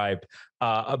it's derived.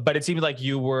 But it seemed like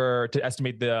you were, to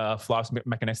estimate the flops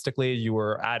mechanistically, you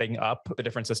were adding up the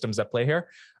different systems at play here.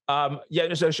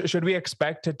 So should we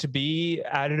expect it to be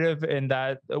additive in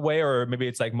that way, or maybe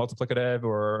it's multiplicative,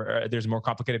 or there's more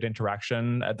complicated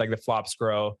interaction, the flops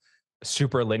grow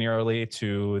super linearly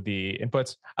to the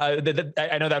inputs? I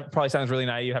know that probably sounds really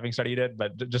naive having studied it,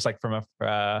 but just from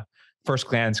a first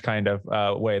glance kind of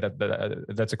way,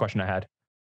 that's a question I had.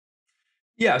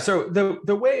 Yeah, so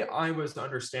the way I was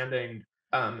understanding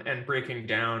and breaking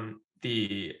down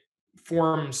the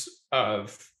forms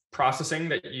of processing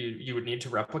that you would need to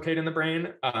replicate in the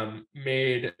brain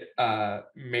made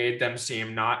them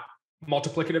seem not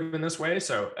multiplicative in this way.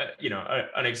 So,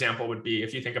 an example would be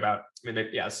if you think about,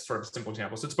 it's sort of a simple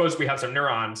example. So suppose we have some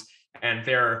neurons and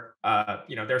they're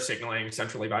signaling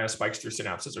centrally via spikes through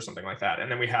synapses or something like that.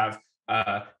 And then we have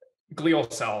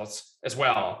glial cells as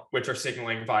well, which are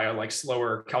signaling via like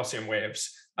slower calcium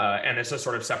waves. And it's a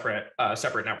sort of separate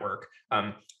network.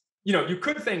 You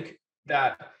could think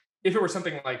that if it were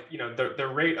something like,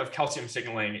 the rate of calcium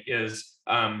signaling is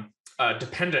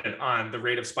dependent on the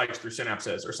rate of spikes through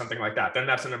synapses or something like that, then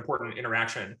that's an important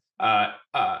interaction. But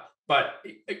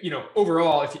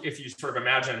overall, if you sort of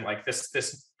imagine like this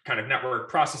kind of network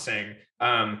processing,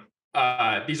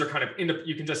 these are kind of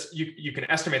you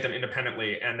can estimate them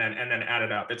independently and then add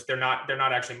it up. They're not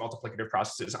actually multiplicative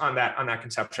processes on that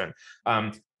conception.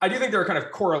 I do think there are kind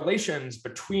of correlations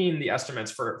between the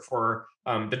estimates for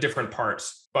the different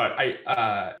parts, but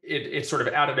it's sort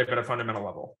of additive at a fundamental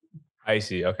level. I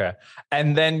see. Okay.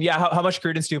 And then, how much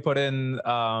credence do you put in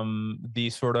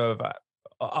these sort of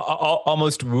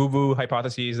almost woo-woo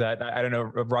hypotheses that, I don't know,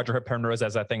 Roger Penrose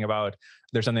has that thing about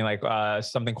there's something like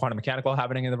something quantum mechanical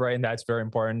happening in the brain that's very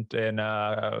important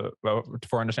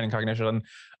for understanding cognition.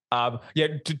 To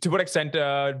what extent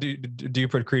do you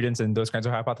put credence in those kinds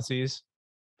of hypotheses?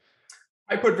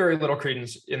 I put very little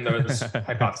credence in those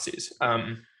hypotheses.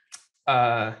 I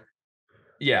don't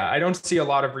see a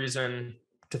lot of reason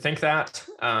to think that.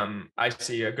 I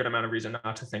see a good amount of reason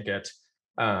not to think it.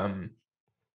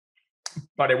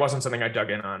 But it wasn't something I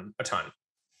dug in on a ton.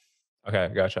 Okay,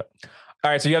 gotcha.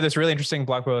 All right, so you have this really interesting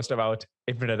blog post about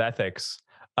infinite ethics.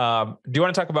 Do you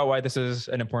want to talk about why this is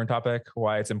an important topic,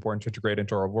 why it's important to integrate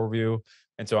into our worldview,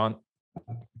 and so on?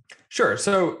 Sure.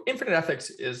 So infinite ethics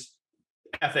is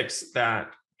ethics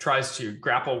that tries to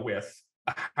grapple with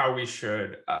how we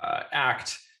should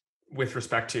act with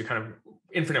respect to kind of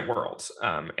infinite worlds,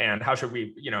 and how should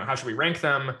we rank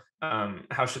them?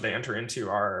 How should they enter into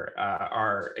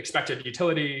our expected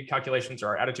utility calculations or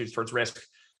our attitudes towards risk?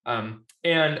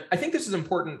 And I think this is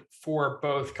important for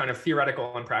both kind of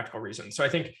theoretical and practical reasons. So I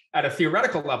think at a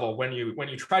theoretical level, when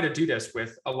you try to do this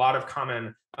with a lot of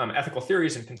common ethical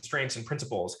theories and constraints and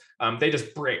principles, they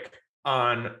just break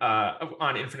on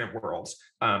infinite worlds.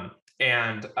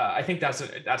 And I think that's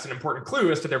an important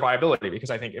clue as to their viability, because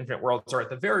I think infinite worlds are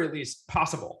at the very least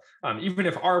possible. Even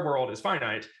if our world is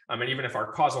finite, and even if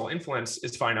our causal influence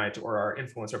is finite or our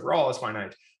influence overall is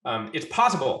finite, it's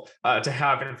possible to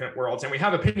have infinite worlds, and we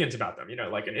have opinions about them.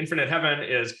 Like an infinite heaven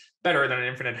is better than an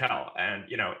infinite hell, and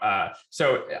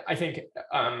so I think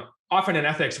often in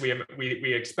ethics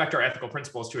we expect our ethical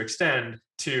principles to extend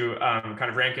to kind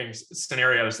of ranking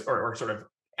scenarios or sort of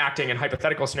acting in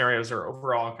hypothetical scenarios or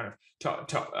overall kind of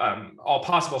to all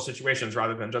possible situations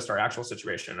rather than just our actual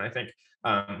situation. And I think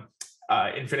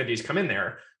infinities come in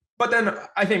there. But then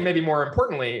I think maybe more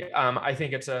importantly, I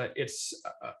think it's an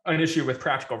issue with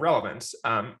practical relevance.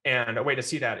 And a way to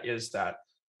see that is that,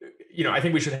 I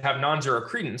think we should have non-zero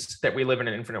credence that we live in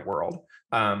an infinite world.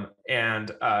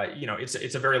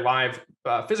 It's a very live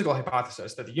physical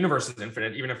hypothesis that the universe is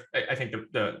infinite, even if I think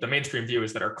the mainstream view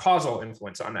is that our causal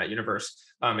influence on that universe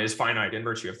is finite in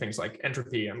virtue of things like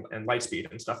entropy and light speed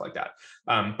and stuff like that.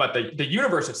 But the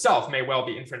universe itself may well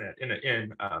be infinite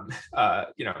and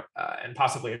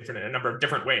possibly infinite in a number of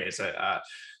different ways.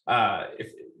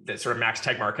 If the sort of Max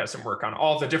Tegmark has some work on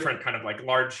all the different kind of like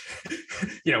large,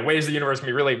 ways the universe can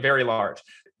be really very large.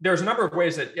 There's a number of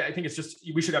ways that I think it's just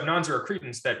we should have non-zero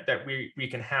credence that we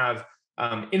can have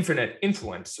infinite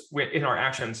influence in our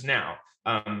actions now.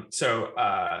 Our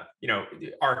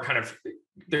kind of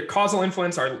the causal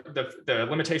influence, the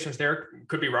limitations there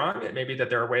could be wrong. It may be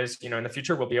that there are ways in the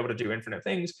future we'll be able to do infinite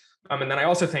things. And then I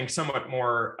also think somewhat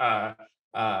more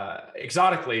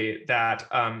exotically that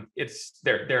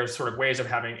there's sort of ways of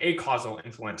having a causal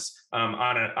influence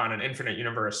on an infinite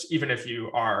universe, even if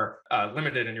you are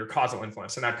limited in your causal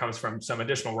influence. And that comes from some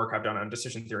additional work I've done on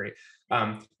decision theory.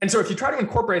 And so if you try to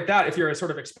incorporate that, if you're a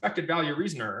sort of expected value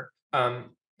reasoner,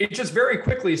 it just very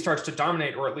quickly starts to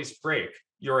dominate or at least break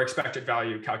your expected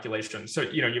value calculation. So,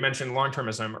 you mentioned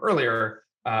long-termism earlier,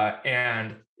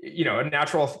 and a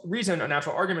natural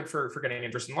argument for getting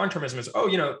interest in long-termism is,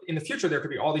 in the future, there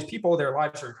could be all these people, their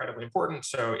lives are incredibly important.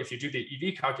 So if you do the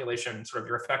EV calculation, sort of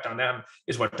your effect on them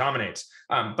is what dominates.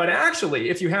 But actually,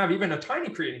 if you have even a tiny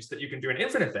credence that you can do an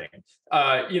infinite thing,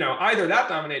 either that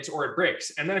dominates or it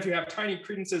breaks. And then if you have tiny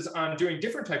credences on doing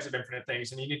different types of infinite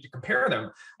things and you need to compare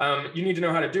them, you need to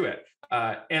know how to do it.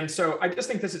 And so I just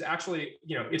think this is actually,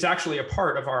 it's actually a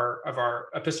part of our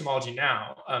epistemology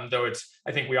now, though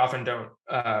I think we often don't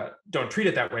don't treat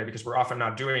it that way because we're often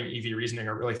not doing EV reasoning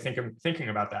or really thinking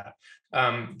about that.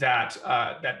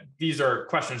 That these are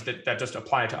questions that just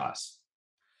apply to us.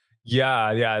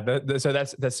 Yeah. So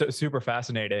that's super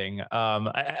fascinating.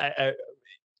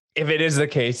 If it is the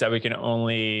case that we can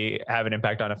only have an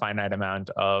impact on a finite amount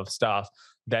of stuff,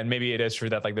 then maybe it is true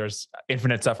that like there's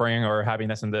infinite suffering or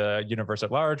happiness in the universe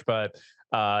at large, but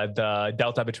the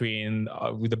delta between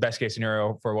the best case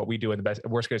scenario for what we do and the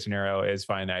worst case scenario is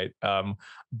finite.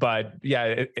 But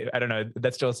yeah, I don't know.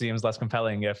 That still seems less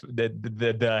compelling if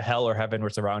the hell or heaven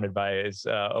we're surrounded by is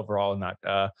overall not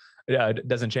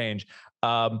doesn't change.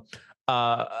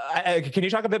 Can you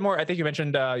talk a bit more? I think you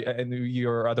mentioned in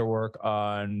your other work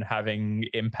on having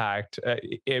impact,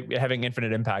 having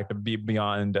infinite impact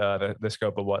beyond the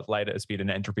scope of what light speed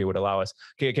and entropy would allow us.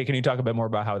 Can you talk a bit more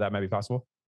about how that might be possible?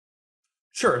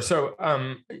 Sure. So,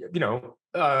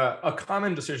 a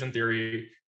common decision theory,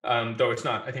 though it's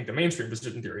not, I think, the mainstream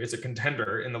decision theory, it's a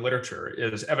contender in the literature,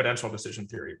 is evidential decision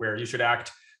theory, where you should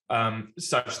act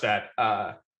such that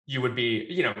you would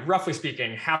be, roughly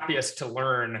speaking, happiest to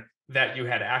learn that you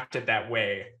had acted that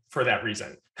way for that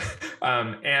reason.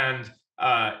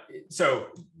 So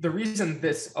the reason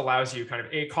this allows you kind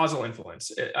of a causal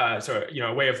influence,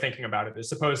 a way of thinking about it is,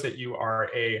 suppose that you are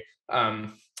a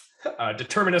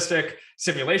deterministic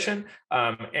simulation,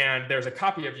 and there's a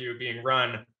copy of you being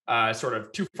run sort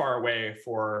of too far away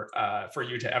for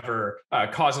you to ever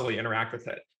causally interact with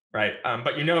it, right?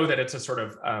 But you know that it's a sort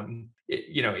of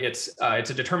it's a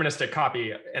deterministic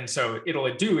copy, and so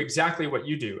it'll do exactly what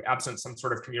you do, absent some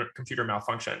sort of computer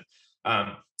malfunction.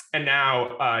 And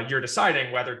now you're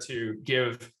deciding whether to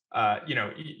give.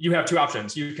 You have two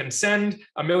options. You can send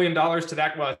 $1 million to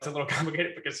that. Well, it's a little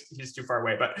complicated because he's too far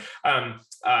away. But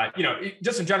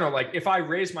just in general, like if I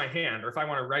raise my hand, or if I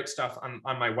want to write stuff on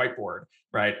my whiteboard,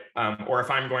 right? Or if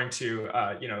I'm going to,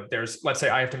 let's say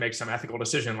I have to make some ethical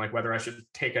decision, like whether I should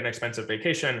take an expensive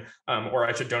vacation or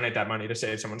I should donate that money to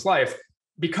save someone's life,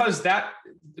 because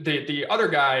the other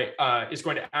guy is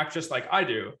going to act just like I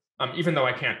do, even though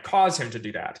I can't cause him to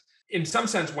do that. In some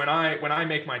sense, when I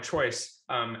make my choice,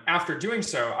 after doing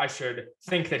so, I should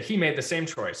think that he made the same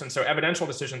choice. And so evidential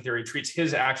decision theory treats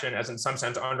his action as in some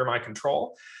sense under my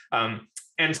control.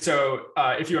 And so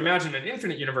if you imagine an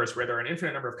infinite universe where there are an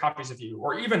infinite number of copies of you,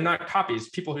 or even not copies,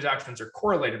 people whose actions are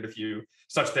correlated with you,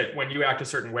 such that when you act a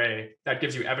certain way, that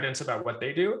gives you evidence about what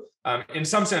they do. In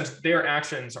some sense, their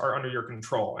actions are under your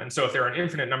control. And so if there are an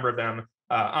infinite number of them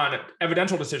on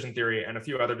evidential decision theory and a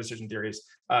few other decision theories,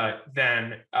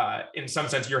 then in some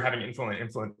sense, you're having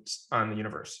influence on the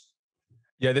universe.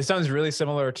 Yeah, this sounds really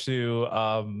similar to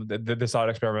the thought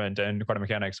experiment in quantum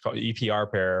mechanics called EPR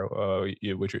pair,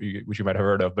 which you might have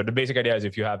heard of. But the basic idea is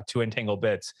if you have two entangled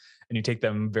bits and you take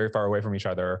them very far away from each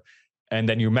other, and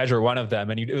then you measure one of them,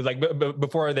 and you like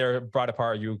before they're brought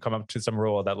apart, you come up to some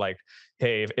rule that like,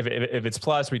 hey, if it's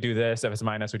plus, we do this. If it's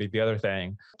minus, we do the other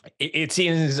thing. It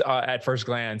seems at first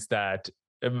glance that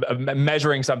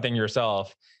measuring something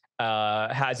yourself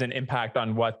has an impact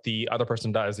on what the other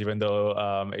person does, even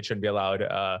though it shouldn't be allowed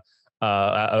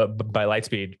by light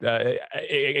speed.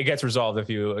 It gets resolved if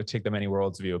you take the many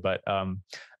worlds view, but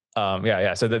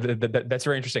yeah. So that's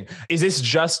very interesting. Is this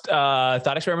just a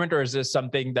thought experiment, or is this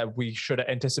something that we should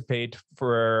anticipate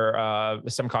for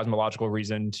some cosmological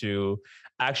reason to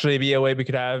actually be a way we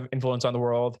could have influence on the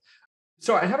world?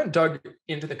 So I haven't dug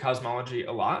into the cosmology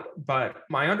a lot, but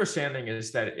my understanding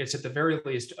is that it's at the very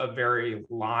least a very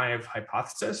live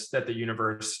hypothesis that the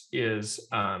universe is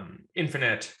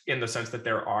infinite, in the sense that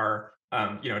there are,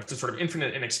 it's just sort of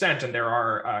infinite in extent, and there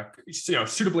are,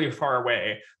 suitably far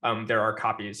away, there are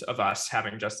copies of us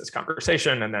having just this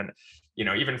conversation, and then,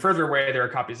 even further away, there are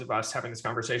copies of us having this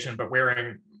conversation, but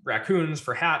wearing raccoons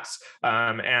for hats,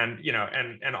 and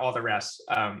all the rest.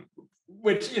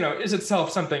 Which is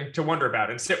itself something to wonder about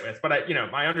and sit with. But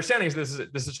my understanding is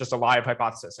this is just a live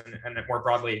hypothesis, and that more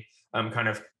broadly, kind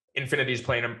of infinities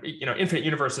plane, infinite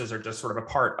universes are just sort of a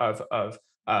part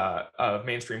of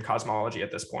mainstream cosmology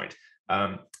at this point.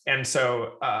 And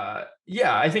so I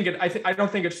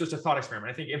don't think it's just a thought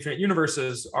experiment. I think infinite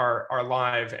universes are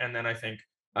live, and then I think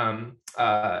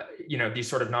these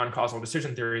sort of non-causal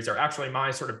decision theories are actually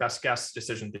my sort of best guess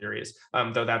decision theories,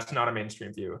 though that's not a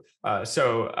mainstream view.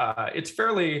 So it's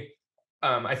fairly,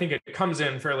 I think it comes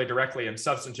in fairly directly and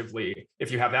substantively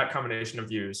if you have that combination of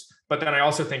views. But then I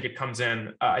also think it comes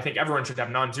in, I think everyone should have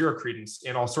non-zero credence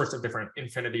in all sorts of different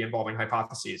infinity involving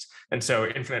hypotheses. And so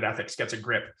infinite ethics gets a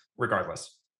grip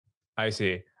regardless. I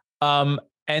see. And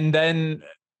then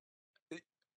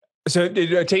So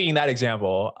taking that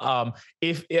example,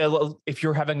 if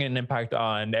you're having an impact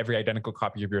on every identical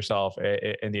copy of yourself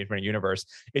in the infinite universe,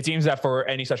 it seems that for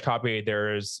any such copy,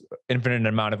 there's infinite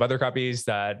amount of other copies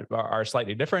that are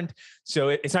slightly different. So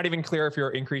it's not even clear if you're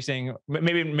increasing.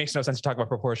 Maybe it makes no sense to talk about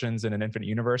proportions in an infinite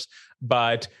universe,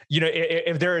 but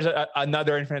if there is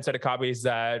another infinite set of copies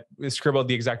that scribbled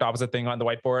the exact opposite thing on the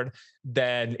whiteboard,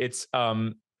 then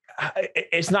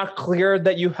it's not clear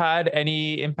that you had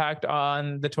any impact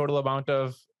on the total amount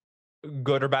of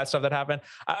good or bad stuff that happened.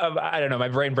 I don't know. My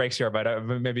brain breaks here, but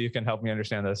maybe you can help me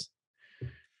understand this.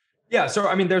 Yeah. So,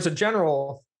 I mean, I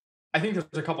think there's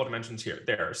a couple of dimensions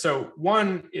there. So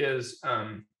one is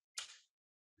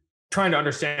trying to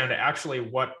understand actually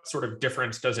what sort of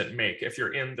difference does it make if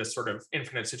you're in this sort of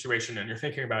infinite situation and you're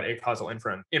thinking about acausal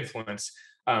influence.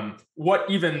 What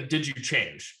even did you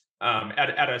change?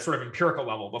 At a sort of empirical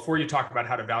level before you talk about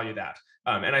how to value that.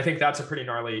 And I think that's a pretty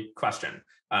gnarly question.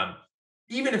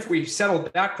 Even if we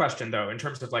settled that question, though, in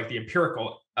terms of like the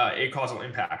empirical acausal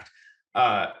impact,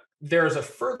 there's a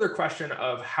further question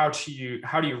of how do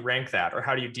you rank that, or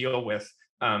how do you deal with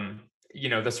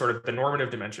the sort of the normative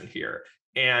dimension here.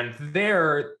 And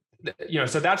there,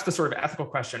 so that's the sort of ethical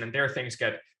question, and there things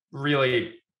get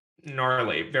really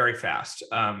gnarly very fast.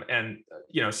 And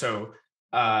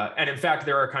in fact,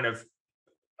 there are kind of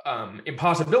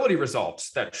impossibility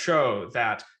results that show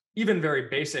that even very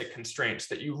basic constraints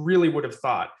that you really would have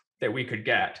thought that we could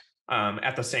get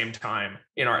at the same time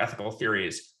in our ethical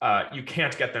theories, you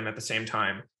can't get them at the same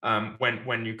time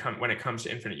when it comes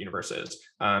to infinite universes.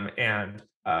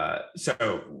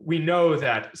 So we know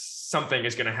that something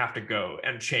is going to have to go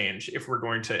and change if we're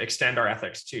going to extend our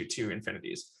ethics to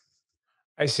infinities.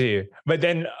 I see. But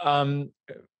then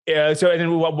yeah. So, and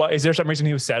then what is there some reason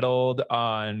he was settled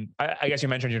on? I guess you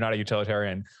mentioned you're not a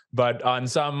utilitarian, but on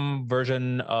some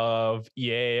version of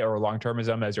EA or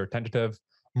long-termism as your tentative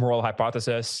moral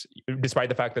hypothesis, despite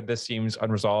the fact that this seems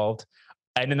unresolved.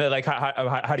 And then, like,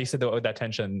 how do you sit with that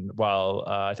tension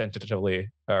while tentatively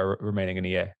remaining in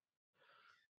EA?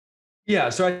 Yeah.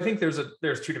 So I think there's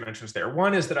two dimensions there.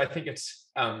 One is that I think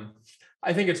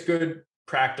it's good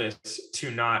practice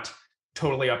to not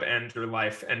totally upend your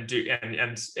life and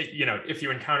if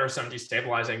you encounter some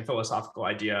destabilizing philosophical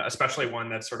idea, especially one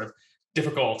that's sort of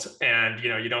difficult and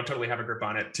you don't totally have a grip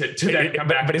on it, to then come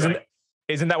back. But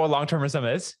isn't that what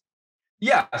long-termism is?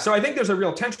 Yeah. So I think there's a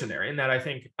real tension there in that I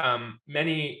think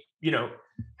many,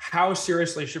 how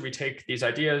seriously should we take these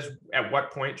ideas? At what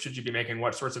point should you be making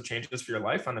what sorts of changes for your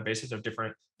life on the basis of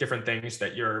different things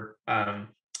that you're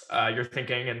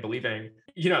thinking and believing?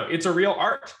 It's a real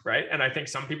art, right? And I think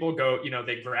some people go,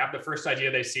 they grab the first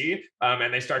idea they see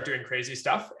and they start doing crazy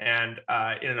stuff and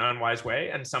in an unwise way.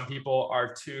 And some people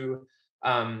are too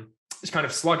kind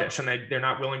of sluggish, and they're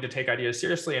not willing to take ideas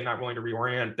seriously and not willing to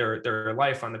reorient their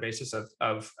life on the basis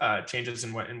of changes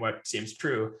in what seems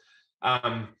true.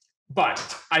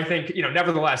 But I think,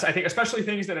 nevertheless, I think especially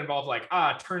things that involve like,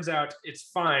 turns out it's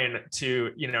fine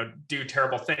to, do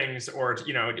terrible things, or,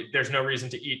 there's no reason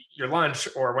to eat your lunch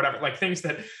or whatever, like things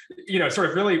that, sort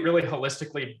of really, really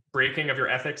holistically breaking of your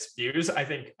ethics views. I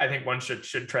think one should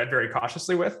tread very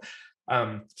cautiously with.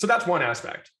 So that's one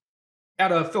aspect.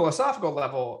 At a philosophical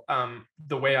level,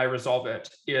 the way I resolve it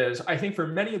is, I think for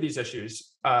many of these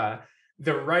issues,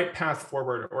 the right path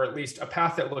forward, or at least a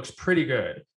path that looks pretty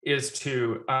good, is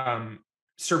to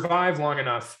survive long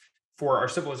enough for our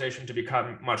civilization to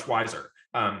become much wiser,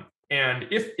 and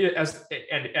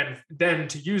then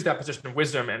to use that position of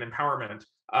wisdom and empowerment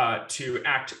to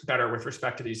act better with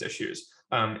respect to these issues.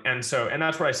 And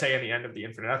that's what I say in the end of the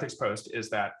Infinite Ethics post, is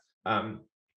that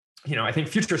I think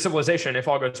future civilization, if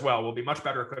all goes well, will be much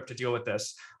better equipped to deal with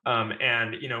this.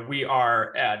 And we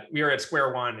are at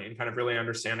square one in kind of really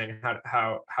understanding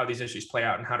how these issues play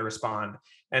out and how to respond.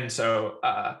 And so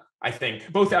I think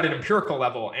both at an empirical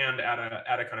level and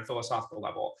at a kind of philosophical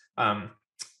level.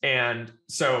 And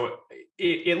so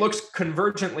it looks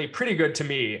convergently pretty good to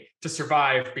me to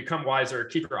survive, become wiser,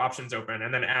 keep your options open,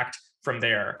 and then act from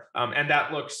there. And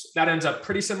that ends up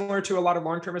pretty similar to a lot of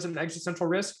long-termism and existential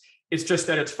risk. It's just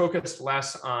that it's focused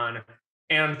less on,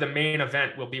 and the main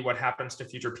event will be what happens to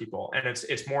future people. And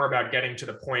it's more about getting to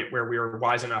the point where we are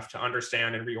wise enough to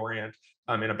understand and reorient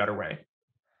in a better way.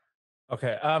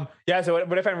 Okay. Yeah. So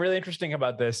what I find really interesting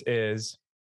about this is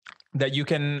that you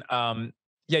can,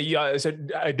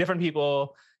 different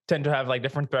people tend to have like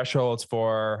different thresholds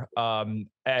for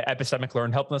epistemic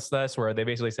learned helplessness, where they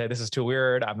basically say, this is too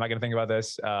weird, I'm not going to think about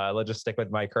this. Let's just stick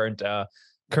with my current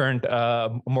current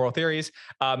moral theories.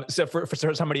 So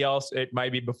for somebody else, it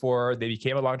might be before they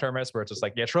became a long-termist, where it's just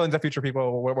like, yeah, trillions of future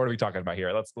people. What are we talking about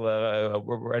here?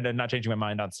 We're not changing my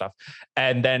mind on stuff.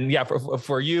 And then, yeah,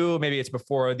 for you, maybe it's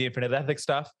before the infinite ethics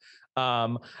stuff.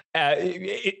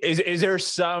 Is there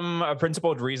some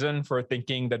principled reason for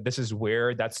thinking that this is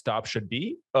where that stop should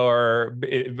be, or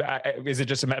is it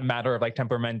just a matter of like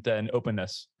temperament and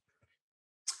openness?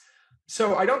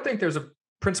 So I don't think there's a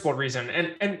principled reason,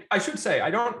 and I should say I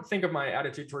don't think of my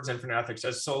attitude towards infinite ethics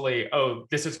as solely, oh,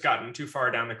 this has gotten too far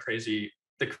down the crazy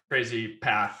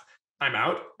path, I'm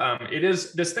out. It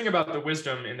is, this thing about the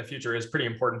wisdom in the future is pretty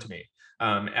important to me,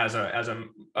 as a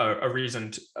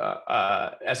reason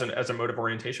as a mode of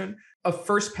orientation. A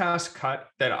first pass cut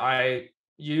that I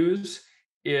use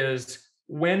is,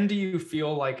 when do you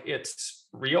feel like it's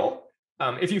real?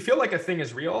 If you feel like a thing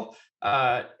is real,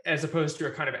 as opposed to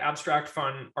a kind of abstract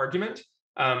fun argument,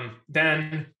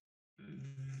 then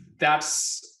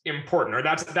that's important, or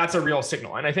that's a real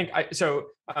signal. And I think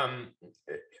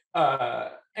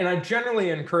and I generally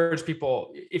encourage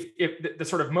people, if the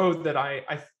sort of mode that I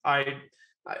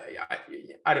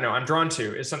don't know, I'm drawn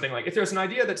to, is something like, if there's an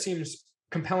idea that seems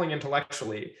compelling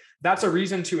intellectually, that's a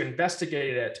reason to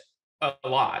investigate it a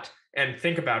lot and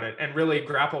think about it and really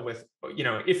grapple with,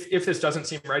 if this doesn't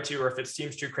seem right to you, or if it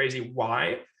seems too crazy,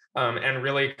 why? And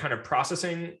really kind of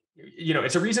processing,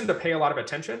 it's a reason to pay a lot of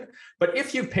attention. But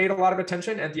if you've paid a lot of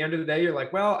attention, at the end of the day, you're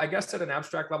like, well, I guess at an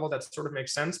abstract level, that sort of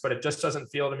makes sense, but it just doesn't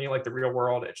feel to me like the real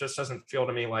world. It just doesn't feel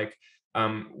to me like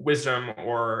wisdom,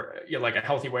 or like a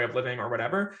healthy way of living, or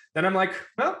whatever. Then I'm like,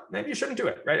 well, maybe you shouldn't do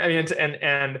it, right? I mean,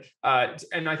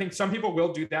 and I think some people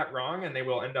will do that wrong, and they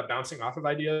will end up bouncing off of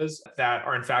ideas that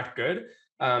are in fact good.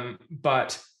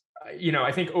 But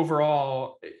I think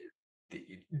overall,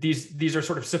 these are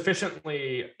sort of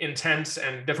sufficiently intense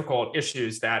and difficult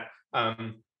issues that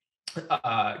kind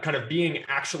of being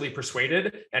actually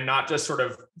persuaded, and not just sort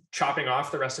of chopping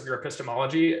off the rest of your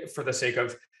epistemology for the sake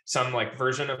of some like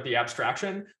version of the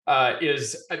abstraction,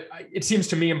 it seems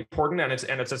to me important, and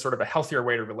it's a sort of a healthier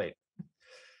way to relate.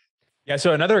 Yeah.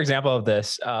 So another example of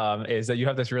this is that you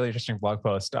have this really interesting blog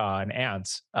post on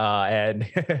ants, and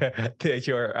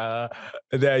your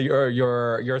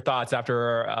thoughts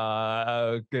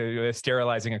after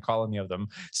sterilizing a colony of them.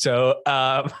 So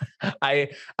so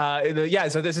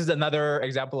this is another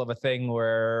example of a thing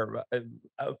where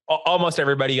almost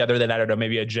everybody, other than, I don't know,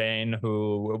 maybe a Jane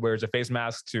who wears a face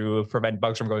mask to prevent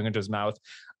bugs from going into his mouth,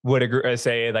 would agree,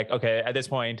 say like, okay, at this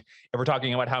point, if we're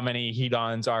talking about how many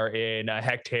hedons are in a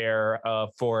hectare of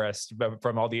forest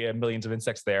from all the millions of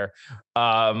insects there,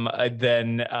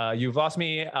 then you've lost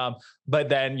me. But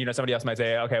then, somebody else might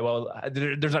say, okay, well,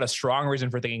 there's not a strong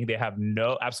reason for thinking they have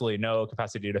absolutely no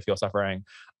capacity to feel suffering.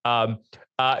 So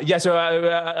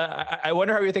I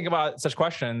wonder how you think about such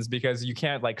questions, because you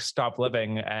can't like stop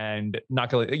living and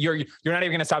not kill. You're not even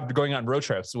going to stop going on road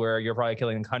trips where you're probably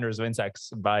killing hundreds of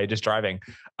insects by just driving.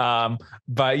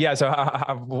 But yeah, so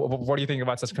what do you think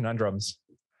about such conundrums?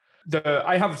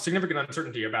 I have significant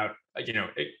uncertainty about,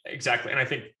 exactly, and I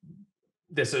think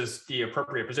this is the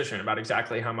appropriate position about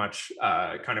exactly how much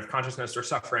kind of consciousness or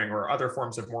suffering or other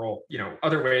forms of moral,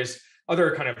 other ways,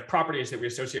 other kind of properties that we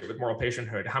associate with moral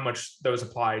patienthood, how much those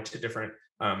apply to different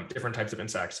types of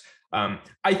insects.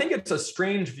 I think it's a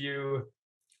strange view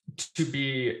to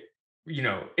be,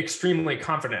 extremely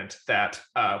confident that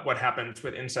what happens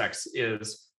with insects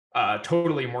is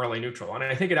totally morally neutral. And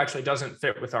I think it actually doesn't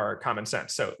fit with our common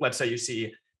sense. So let's say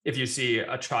if you see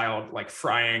a child like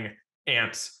frying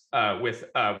ants with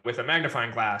a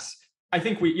magnifying glass, I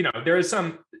think there is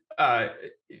some,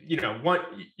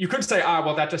 you could say,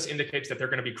 well, that just indicates that they're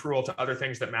going to be cruel to other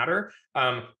things that matter.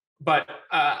 But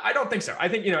I don't think so. I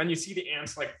think, and you see the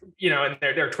ants like, and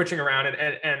they're twitching around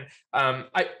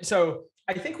so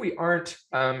I think we aren't,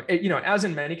 as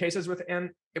in many cases with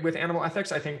animal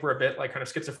ethics, I think we're a bit like kind of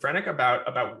schizophrenic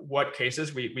about what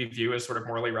cases we view as sort of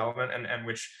morally relevant and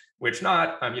which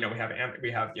not.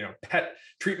 We have pet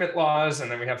treatment laws,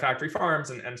 and then we have factory farms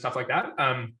and stuff like that.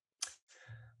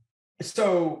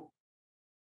 So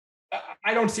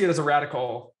I don't see it as a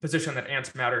radical position that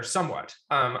ants matter somewhat.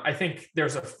 I think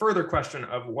there's a further question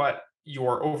of what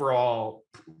your overall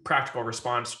practical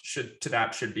response should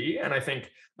be. And I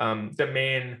think the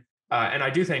main, and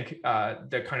I do think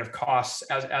the kind of costs,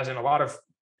 as in a lot of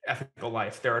ethical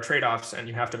life, there are trade-offs, and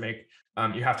you have to make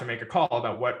a call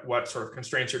about what sort of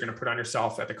constraints you're going to put on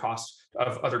yourself at the cost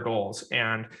of other goals.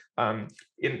 And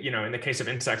in the case of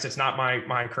insects, it's not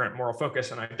my current moral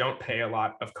focus, and I don't pay a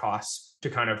lot of costs to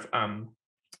kind of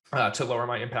to lower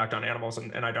my impact on animals,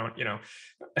 and I don't,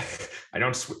 I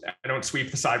don't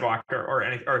sweep the sidewalk or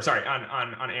any, or sorry,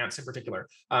 on ants in particular.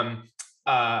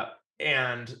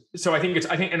 And so I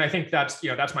think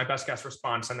that's my best guess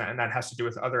response, and that has to do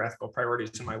with other ethical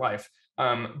priorities in my life.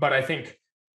 But I think,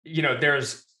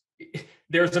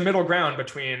 there's a middle ground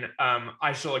between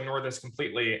I shall ignore this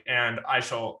completely and I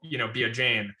shall be a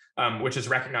Jane, which is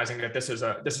recognizing that this is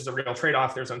a real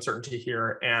trade-off. There's uncertainty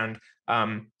here, and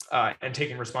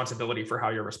taking responsibility for how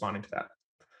you're responding to that.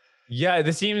 Yeah,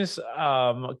 this seems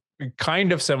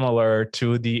kind of similar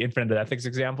to the infinite ethics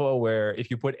example, where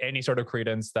if you put any sort of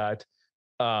credence that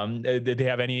they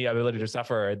have any ability to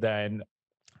suffer, then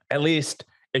at least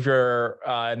if you're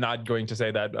not going to say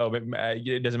that,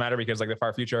 it doesn't matter because like the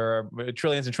far future,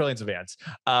 trillions and trillions of ants.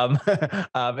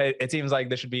 It seems like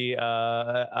there should be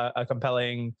a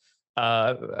compelling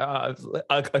a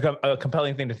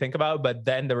compelling thing to think about. But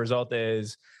then the result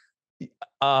is,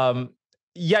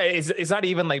 yeah, it's not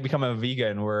even like become a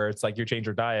vegan where it's like you change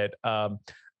your diet. And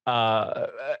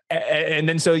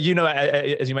then so,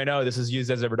 as you might know, this is used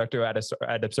as a reductio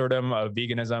ad absurdum of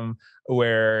veganism,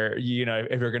 where,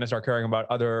 if you're going to start caring about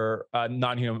other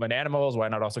non-human animals, why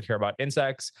not also care about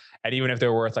insects? And even if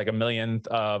they're worth like a millionth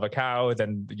of a cow,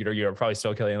 then, you're probably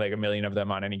still killing like a million of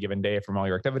them on any given day from all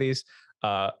your activities,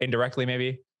 indirectly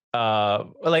maybe.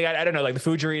 Like, I don't know, like the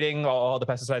food you're eating, all the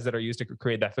pesticides that are used to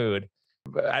create that food.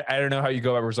 I don't know how you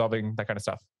go about resolving that kind of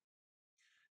stuff.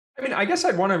 I mean, I guess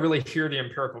I'd want to really hear the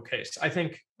empirical case. I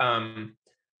think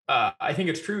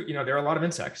it's true. There are a lot of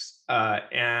insects, but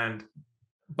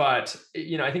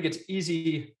I think it's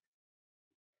easy.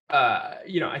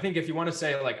 I think if you want to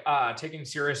say like, taking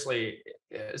seriously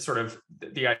sort of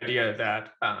the idea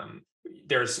that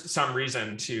there's some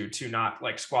reason to not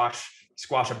like squash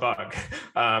a bug,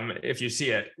 if you see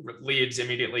it, leads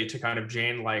immediately to kind of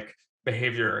Jane-like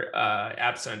behavior,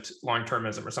 absent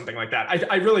long-termism or something like that.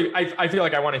 I feel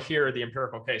like I want to hear the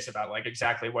empirical case about like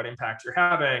exactly what impact you're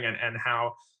having and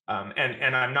how,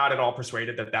 and I'm not at all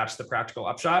persuaded that that's the practical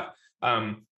upshot.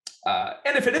 And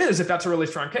if that's a really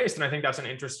strong case, then I think that's an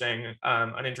interesting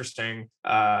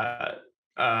that's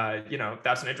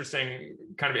an interesting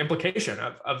kind of implication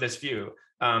of this view,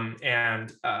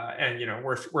 and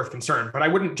worth concern. But I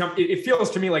wouldn't jump. It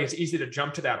feels to me like it's easy to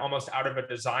jump to that almost out of a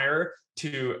desire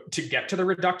to get to the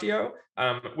reductio,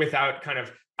 without kind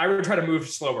of. I would try to move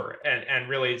slower and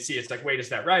really see. It's like, wait, is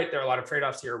that right? There are a lot of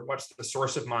trade-offs here. What's the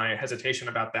source of my hesitation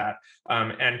about that?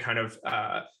 And kind of.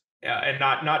 And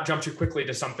not jump too quickly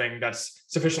to something that's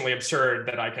sufficiently absurd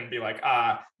that I can be like,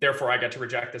 therefore I get to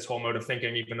reject this whole mode of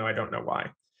thinking, even though I don't know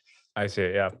why. I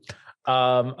see. Yeah.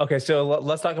 Okay. So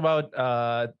let's talk about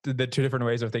the two different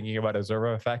ways of thinking about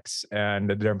observer effects and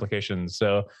their implications.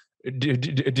 So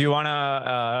do you want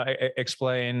to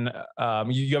explain,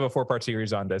 you have a 4-part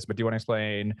series on this, but do you want to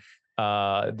explain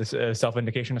this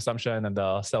self-indication assumption and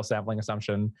the self-sampling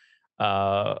assumption?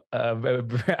 I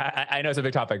know it's a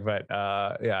big topic, but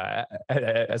yeah,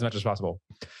 as much as possible.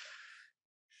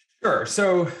 Sure.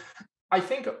 So I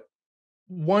think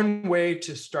one way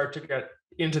to start to get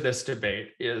into this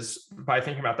debate is by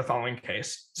thinking about the following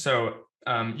case. So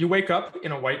you wake up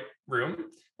in a white room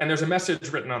and there's a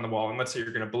message written on the wall. And let's say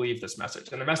you're going to believe this message.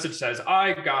 And the message says,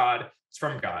 it's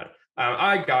from God.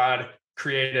 God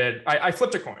created, I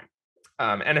flipped a coin.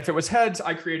 And if it was heads,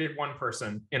 I created one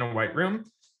person in a white room.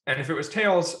 And if it was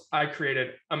tails, I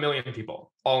created 1 million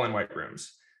people, all in white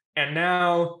rooms. And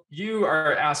now you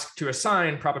are asked to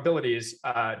assign probabilities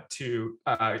to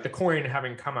the coin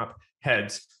having come up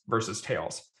heads versus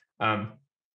tails.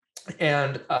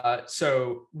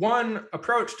 So one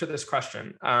approach to this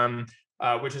question,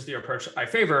 which is the approach I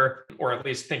favor, or at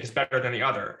least think is better than the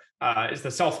other, is the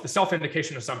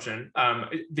self-indication assumption.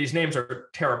 These names are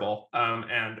terrible,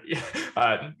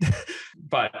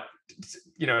 but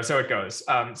so it goes.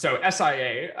 So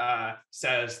SIA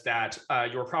says that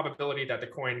your probability that the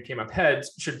coin came up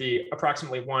heads should be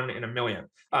approximately 1 in 1 million.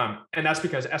 And that's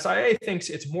because SIA thinks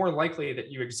it's more likely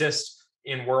that you exist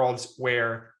in worlds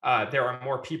where there are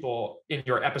more people in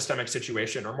your epistemic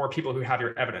situation, or more people who have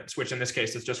your evidence, which in this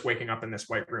case is just waking up in this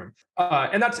white room.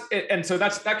 So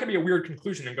that can be a weird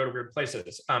conclusion and go to weird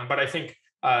places. But I think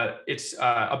it's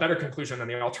a better conclusion than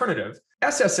the alternative.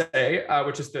 SSA,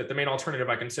 which is the main alternative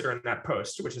I consider in that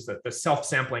post, which is the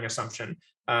self-sampling assumption,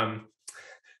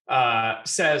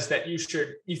 says that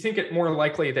you think it more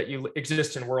likely that you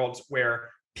exist in worlds where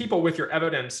people with your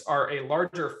evidence are a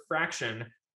larger fraction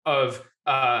of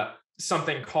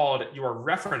something called your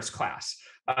reference class,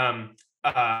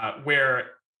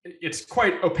 where it's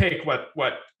quite opaque what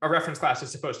a reference class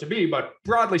is supposed to be, but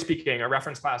broadly speaking, a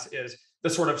reference class is the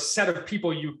sort of set of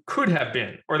people you could have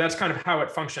been, or that's kind of how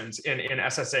it functions in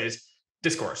SSA's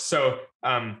discourse. So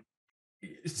in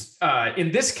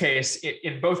this case,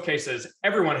 in both cases,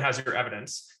 everyone has your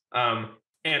evidence.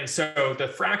 And so the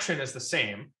fraction is the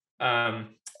same.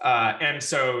 And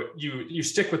so you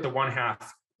stick with the 1/2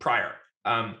 prior.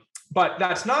 But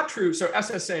that's not true. So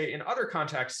SSA in other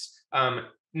contexts,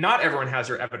 not everyone has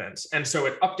your evidence. And so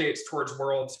it updates towards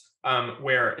worlds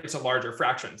where it's a larger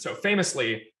fraction. So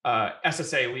famously,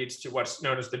 SSA leads to what's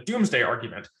known as the doomsday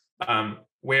argument,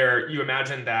 where you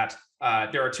imagine that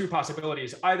there are two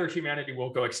possibilities. Either humanity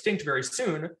will go extinct very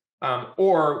soon,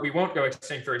 or we won't go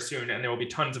extinct very soon, and there will be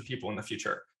tons of people in the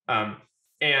future.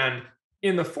 And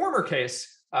in the former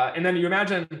case, and then you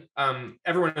imagine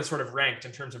everyone is sort of ranked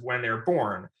in terms of when they're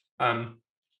born.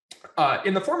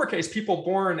 In the former case, people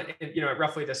born at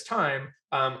roughly this time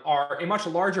are a much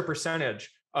larger percentage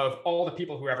of all the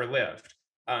people who ever lived.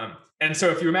 And so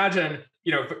if you imagine,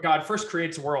 God first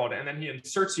creates a world and then he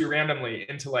inserts you randomly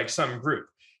into like some group,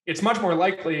 it's much more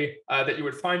likely that you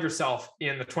would find yourself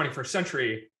in the 21st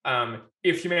century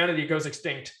if humanity goes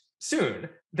extinct soon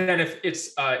than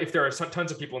if there are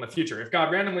tons of people in the future. If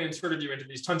God randomly inserted you into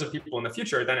these tons of people in the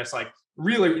future, then it's like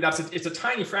really it's a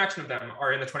tiny fraction of them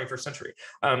are in the 21st century.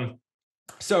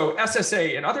 So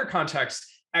SSA in other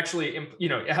contexts actually,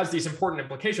 it has these important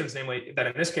implications, namely that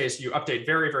in this case you update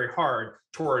very, very hard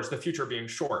towards the future being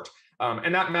short.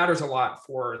 And that matters a lot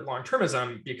for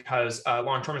long-termism because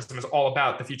long-termism is all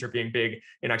about the future being big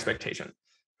in expectation.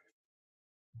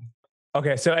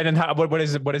 Okay, so and then what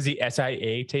is the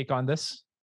SIA take on this?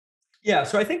 Yeah,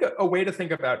 so I think a way to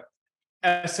think about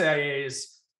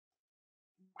SIA's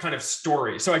kind of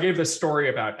story. So I gave this story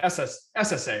about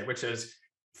SSA, which is,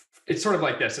 it's sort of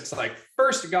like this. It's like,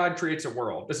 first God creates a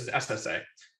world. This is SSA.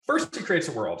 First he creates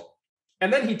a world.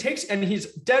 And then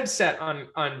he's dead set on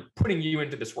putting you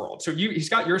into this world. So he's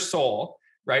got your soul,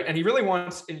 right? And he really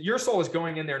wants, and your soul is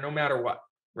going in there no matter what,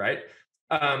 right?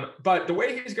 But the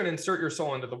way he's going to insert your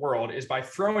soul into the world is by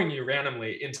throwing you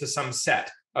randomly into some set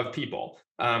of people,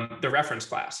 the reference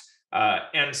class.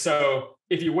 And so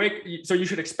you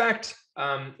should expect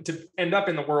to end up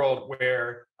in the world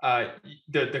where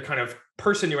the kind of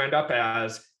person you end up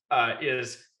as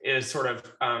is sort of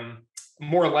a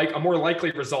more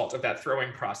likely result of that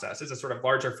throwing process is a sort of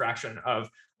larger fraction of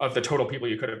the total people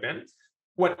you could have been.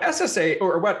 What SSA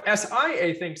or what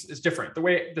SIA thinks is different.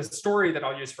 The story that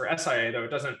I'll use for SIA, though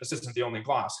this isn't the only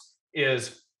gloss,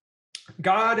 is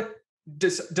God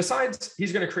decides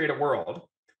he's going to create a world,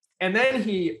 and then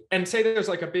say there's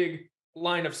like a big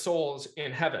line of souls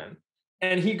in heaven,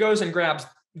 and he goes and grabs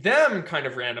them kind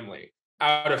of randomly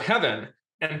out of heaven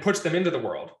and puts them into the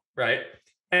world, right?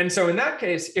 And so in that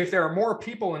case, if there are more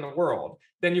people in the world,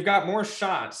 then you've got more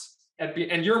shots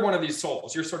and you're one of these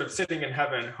souls. You're sort of sitting in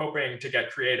heaven hoping to get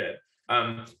created.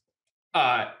 On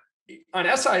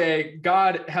SIA,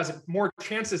 God has more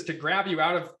chances to grab you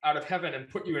out of heaven and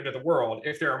put you into the world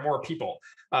if there are more people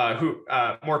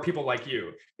more people like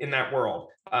you in that world.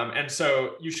 And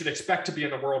so you should expect to be in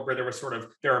the world where there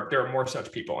are more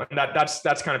such people, and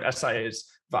that's kind of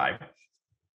SIA's vibe.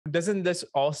 Doesn't this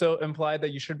also imply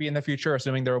that you should be in the future,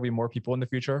 assuming there will be more people in the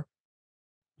future?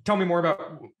 Tell me more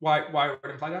about why it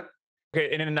would imply that.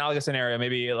 Okay, in an analogous scenario,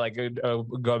 maybe like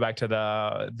go back to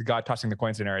the God tossing the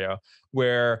coin scenario,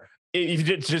 where you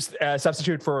just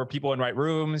substitute for people in right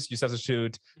rooms, you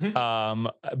substitute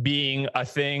being a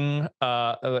thing,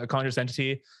 a conscious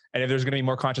entity, and if there's going to be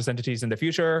more conscious entities in the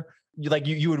future,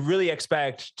 you would really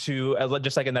expect to,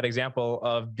 just like in that example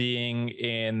of being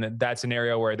in that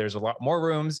scenario where there's a lot more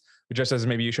rooms, just as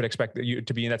maybe you should expect you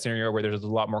to be in that scenario where there's a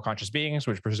lot more conscious beings,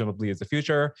 which presumably is the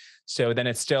future. So then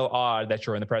it's still odd that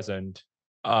you're in the present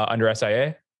under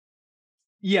SIA.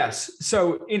 Yes.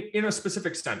 So in a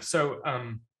specific sense. So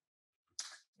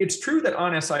it's true that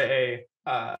on SIA,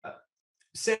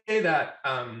 say that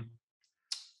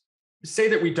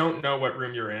we don't know what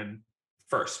room you're in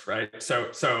first, right?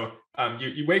 So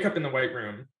you wake up in the white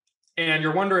room and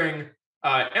you're wondering,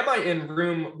 am I in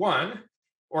room 1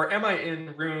 or am I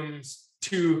in rooms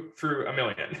 2 through a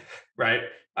million, right?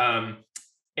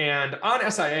 And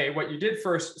on SIA, what you did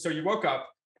first, so you woke up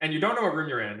and you don't know what room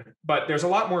you're in, but there's a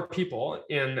lot more people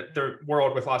in the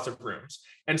world with lots of rooms.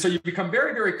 And so you become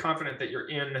very, very confident that you're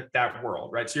in that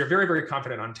world, right? So you're very, very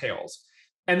confident on tails.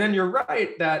 And then you're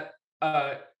right that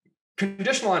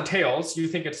conditional on tails, you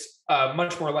think it's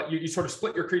much more like you sort of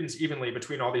split your credence evenly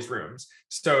between all these rooms.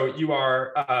 So you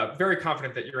are very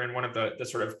confident that you're in one of the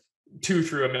sort of 2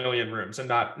 through a million rooms and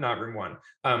not room 1.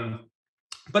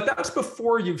 But that's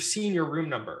before you've seen your room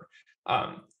number.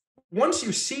 once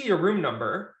you see your room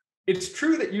number, it's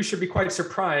true that you should be quite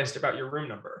surprised about your room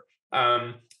number.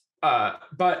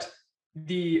 But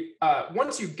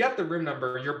once you get the room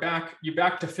number, you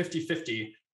back to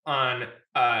 50-50 on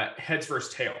heads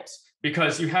versus tails,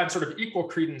 because you had sort of equal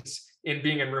credence in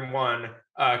being in room one,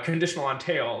 conditional on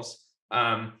tails.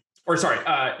 You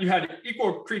had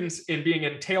equal credence in being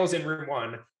in tails in room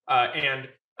one and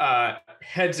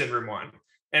heads in room one.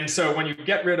 And so when you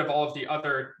get rid of all of the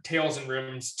other tails in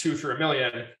rooms 2 through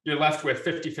 1,000,000, you're left with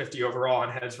 50-50 overall on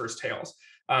heads versus tails.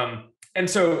 And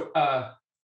so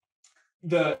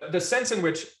the sense in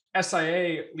which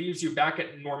SIA leaves you back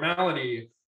at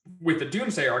normality with the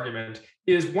doomsday argument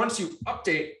is once you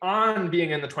update on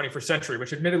being in the 21st century,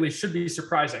 which admittedly should be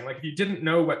surprising. Like if you didn't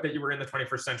know that you were in the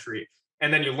 21st century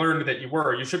and then you learned that you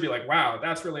were, you should be like, wow,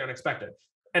 that's really unexpected.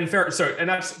 And fair. So, and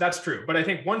that's true. But I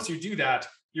think once you do that,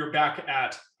 you're back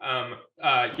at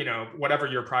whatever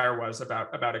your prior was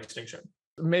about extinction.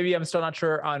 Maybe I'm still not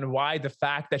sure on why the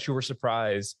fact that you were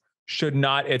surprised should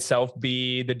not itself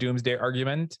be the doomsday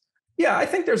argument. Yeah, I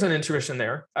think there's an intuition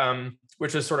there,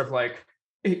 which is sort of like,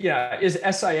 yeah, is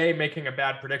SIA making a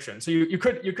bad prediction? So you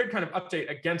could kind of update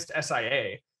against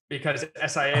SIA because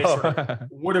SIA sort of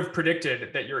would have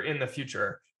predicted that you're in the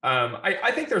future.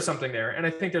 I think there's something there, and I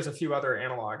think there's a few other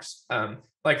analogs.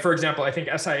 Like for example, I think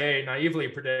SIA naively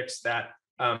predicts that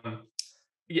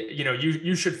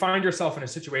you should find yourself in a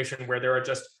situation where there are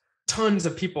just tons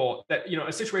of people that,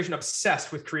 a situation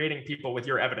obsessed with creating people with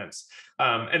your evidence.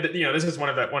 And this is one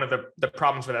of the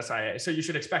problems with SIA. So you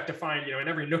should expect to find, in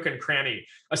every nook and cranny,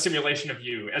 a simulation of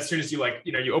you. As soon as you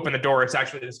you open the door, it's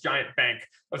actually this giant bank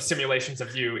of simulations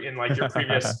of you in like your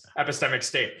previous epistemic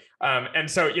state. And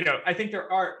so, I think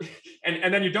there are,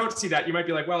 and then you don't see that, you might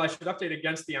be like, well, I should update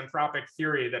against the anthropic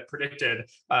theory that predicted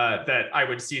that I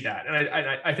would see that. And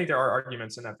I think there are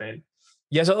arguments in that vein.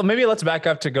 Yeah, so maybe let's back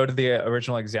up to go to the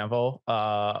original example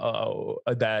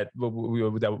that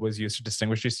was used to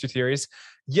distinguish these two theories.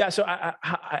 Yeah, so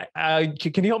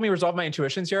can you help me resolve my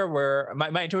intuitions here? Where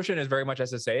my intuition is very much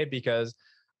SSA because,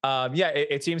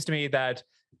 it seems to me that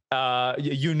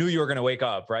you knew you were going to wake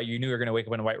up, right? You knew you were going to wake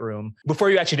up in a white room before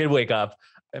you actually did wake up.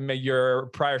 Your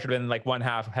prior should have been like one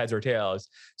half heads or tails.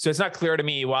 So it's not clear to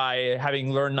me why,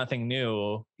 having learned nothing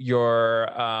new, your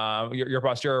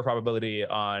posterior probability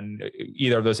on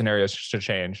either of those scenarios should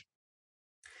change.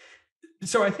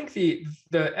 So I think the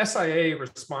SIA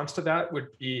response to that would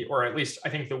be, or at least I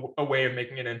think a way of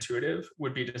making it intuitive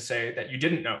would be to say that you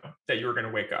didn't know that you were going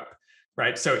to wake up,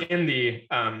 right? So in the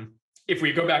if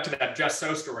we go back to that just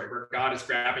so story where God is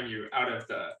grabbing you out of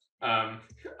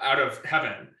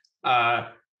heaven.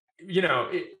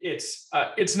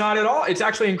 It's not at all. It's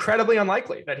actually incredibly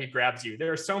unlikely that he grabs you.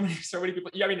 There are so many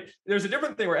people. Yeah, I mean, there's a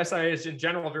different thing where SIA is in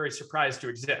general very surprised to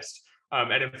exist,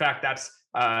 and in fact, that's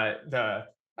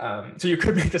so you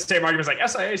could make the same argument like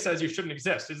SIA says you shouldn't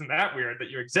exist. Isn't that weird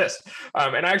that you exist?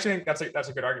 And I actually think that's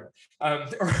a good argument.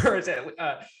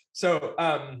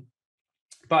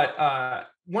 But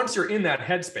once you're in that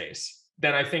headspace,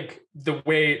 then I think the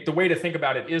way to think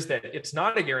about it is that it's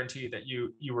not a guarantee that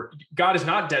God is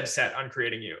not dead set on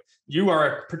creating you. You are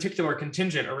a particular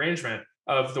contingent arrangement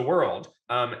of the world.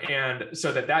 And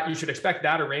so that you should expect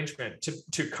that arrangement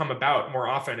to come about more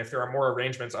often if there are more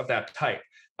arrangements of that type,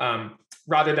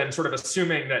 rather than sort of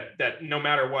assuming that no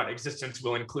matter what, existence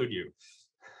will include you.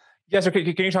 Yeah, so can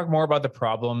you talk more about the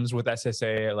problems with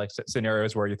SSA, like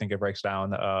scenarios where you think it breaks down,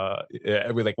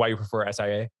 like why you prefer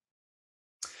SIA?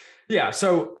 Yeah,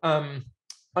 so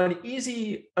an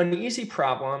easy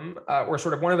problem, or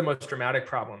sort of one of the most dramatic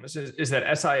problems, is that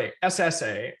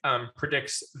SSA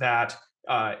predicts that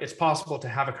it's possible to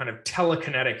have a kind of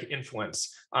telekinetic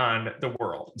influence on the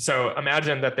world. So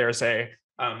imagine that there's a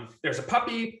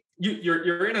puppy.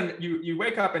 You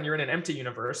wake up and you're in an empty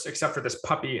universe except for this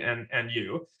puppy and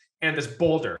you. And this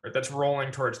boulder that's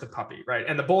rolling towards the puppy, right?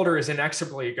 And the boulder is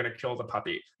inexorably going to kill the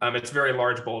puppy. It's a very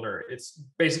large boulder. It's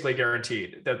basically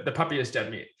guaranteed that the puppy is dead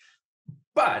meat.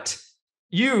 But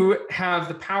you have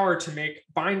the power to make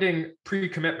binding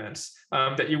pre-commitments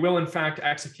that you will in fact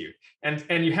execute.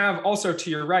 And you have also to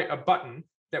your right a button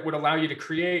that would allow you to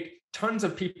create tons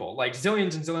of people, like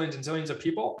zillions and zillions and zillions of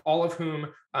people, all of whom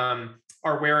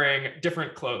are wearing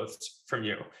different clothes from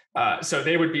you. So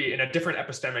they would be in a different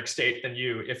epistemic state than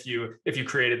you if you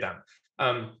created them.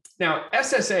 Now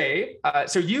SSA,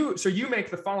 so you make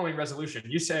the following resolution.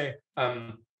 You say,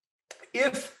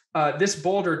 if this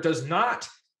boulder does not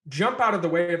jump out of the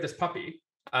way of this puppy,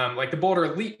 like the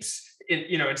boulder leaps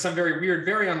in some very weird,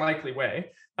 very unlikely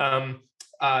way, then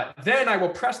I will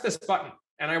press this button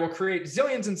and I will create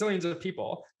zillions and zillions of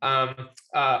people,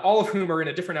 all of whom are in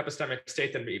a different epistemic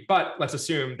state than me, but let's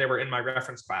assume they were in my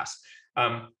reference class.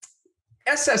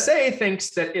 SSA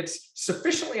thinks that it's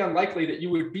sufficiently unlikely that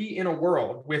you would be in a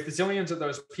world with zillions of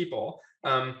those people,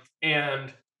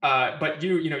 but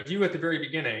you at the very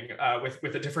beginning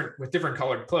with different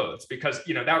colored clothes, because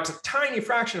that's a tiny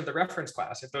fraction of the reference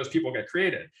class if those people get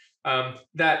created.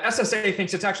 That SSA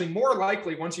thinks it's actually more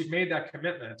likely, once you've made that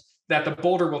commitment, that the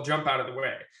boulder will jump out of the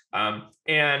way.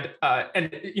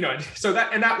 So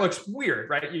that looks weird,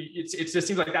 right? It just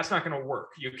seems like that's not going to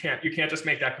work. You can't just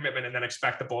make that commitment and then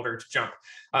expect the boulder to jump.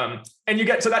 And you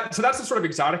get so that's the sort of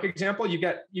exotic example. You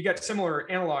get similar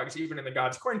analogs even in the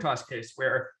God's coin toss case,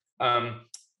 where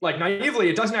like naively,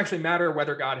 it doesn't actually matter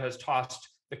whether God has tossed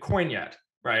the coin yet,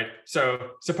 right?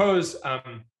 So suppose,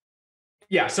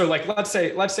 so like let's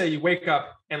say you wake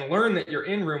up and learn that you're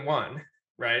in room 1,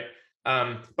 right?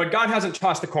 But God hasn't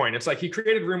tossed the coin. It's like he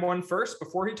created room 1 first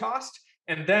before he tossed,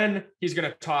 and then he's going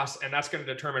to toss, and that's going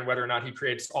to determine whether or not he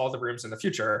creates all the rooms in the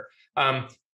future.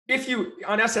 If you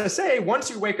on SSA, once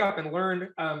you wake up and learn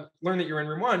that you're in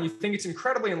room 1, you think it's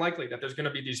incredibly unlikely that there's going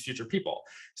to be these future people.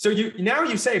 So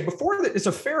you say, before that, it's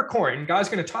a fair coin, God's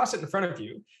going to toss it in front of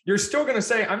you. You're still going to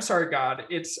say, I'm sorry, God,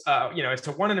 it's it's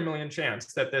a 1 in a million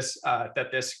chance that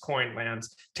this coin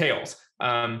lands tails.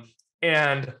 Or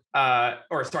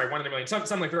sorry, 1 in a million,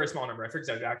 some like very small number. I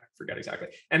forget exactly.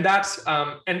 And that's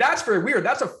very weird.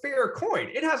 That's a fair coin.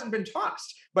 It hasn't been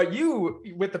tossed, but you,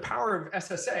 with the power of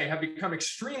SSA, have become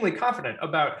extremely confident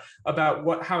about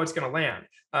how it's going to land.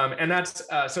 And that's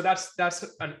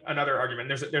another argument.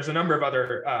 There's a number of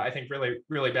other I think really,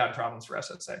 really bad problems for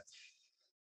SSA.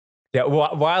 Yeah.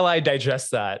 While I digest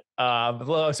that,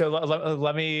 so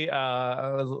let me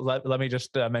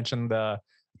just mention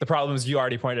the problems you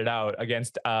already pointed out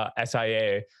against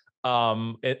SIA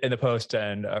in the post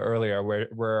and earlier,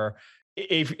 where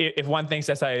if one thinks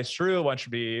SIA is true, one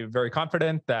should be very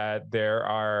confident that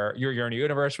you're in a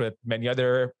universe with many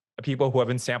other people who have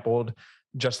been sampled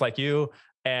just like you.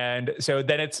 And so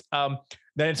then it's kind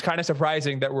of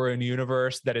surprising that we're in a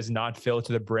universe that is not filled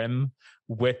to the brim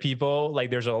with people.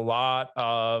 Like there's a lot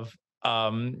of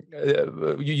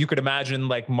you could imagine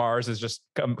like Mars is just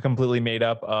completely made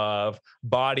up of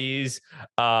bodies,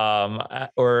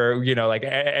 or like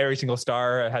every single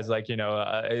star has like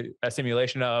a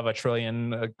simulation of 1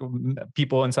 trillion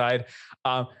people inside.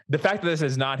 The fact that this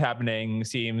is not happening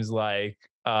seems like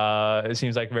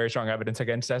very strong evidence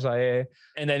against SIA.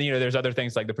 And then there's other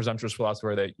things like the presumptuous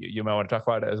philosopher that you might want to talk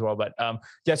about as well. But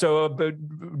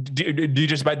do you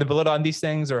just bite the bullet on these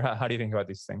things, or how do you think about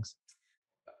these things?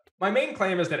 My main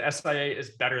claim is that SIA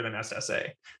is better than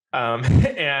SSA,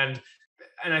 and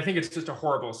I think it's just a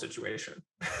horrible situation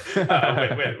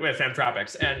with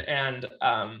anthropics. And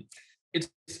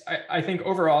I think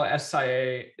overall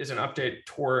SIA is an update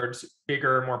towards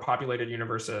bigger, more populated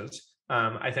universes.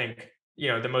 I think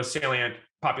the most salient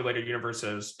populated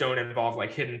universes don't involve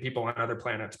like hidden people on other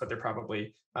planets, but they're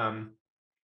probably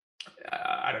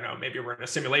I don't know, maybe we're in a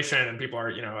simulation and people are,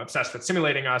 obsessed with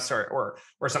simulating us or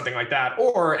something like that.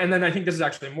 And then I think this is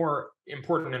actually more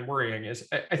important and worrying is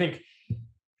I think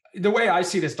the way I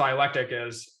see this dialectic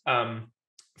is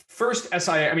first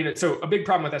SIA, so a big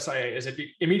problem with SIA is it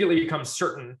immediately becomes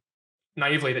certain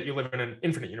naively that you live in an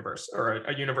infinite universe or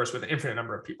a universe with an infinite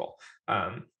number of people.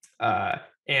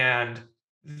 And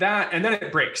then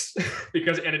it breaks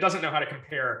because it doesn't know how to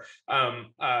compare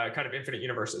kind of infinite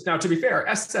universes. Now, to be fair,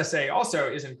 SSA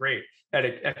also isn't great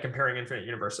at comparing infinite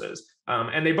universes.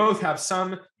 And they both have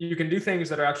you can do things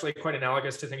that are actually quite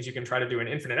analogous to things you can try to do in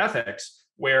infinite ethics,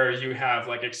 where you have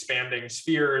like expanding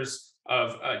spheres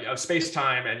of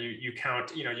space-time, and you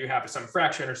count, you have some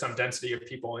fraction or some density of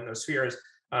people in those spheres.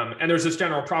 And there's this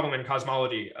general problem in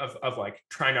cosmology of like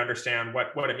trying to understand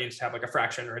what it means to have like a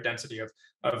fraction or a density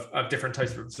of different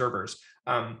types of observers.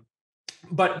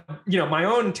 But my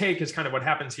own take is kind of what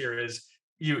happens here is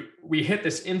we hit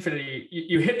this infinity.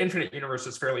 You hit infinite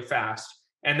universes fairly fast,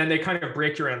 and then they kind of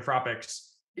break your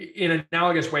anthropics in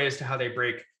analogous ways to how they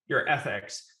break your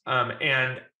ethics.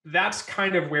 And that's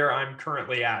kind of where I'm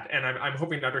currently at, and I'm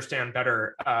hoping to understand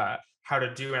better how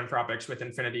to do anthropics with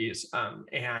infinities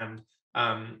and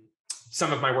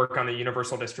some of my work on the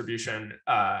universal distribution,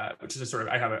 which is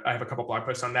I have a couple blog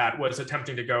posts on that, was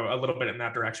attempting to go a little bit in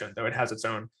that direction, though it has its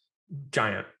own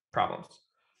giant problems.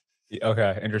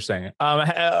 Okay, interesting.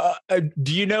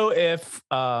 Do you know if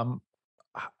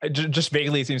just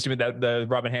vaguely it seems to me that the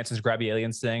Robin Hanson's grabby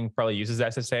aliens thing probably uses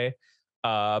SSA,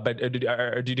 but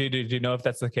do you know if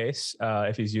that's the case?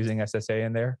 If he's using SSA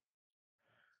in there?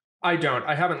 I don't.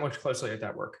 I haven't looked closely at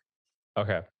that work.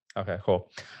 Okay. Okay, cool.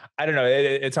 I don't know.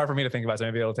 It's hard for me to think about. So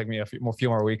maybe it'll take me a few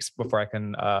more weeks before I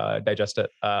can digest it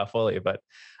fully. But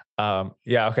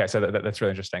yeah, okay. So that's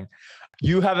really interesting.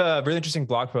 You have a really interesting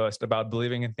blog post about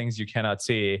believing in things you cannot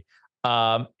see.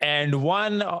 And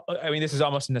one, I mean, this is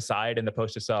almost an aside in the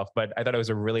post itself, but I thought it was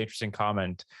a really interesting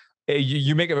comment.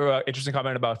 You make an interesting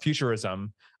comment about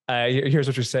futurism. Here's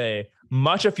what you say: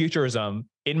 much of futurism,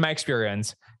 in my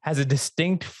experience, has a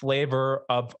distinct flavor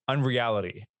of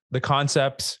unreality. The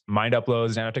concepts, mind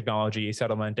uploads, nanotechnology,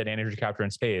 settlement, and energy capture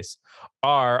in space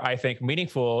are, I think,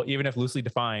 meaningful, even if loosely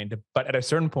defined. But at a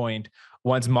certain point,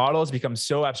 one's models become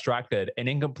so abstracted and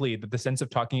incomplete that the sense of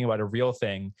talking about a real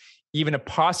thing, even a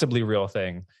possibly real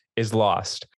thing, is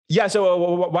lost. Yeah.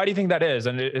 So why do you think that is?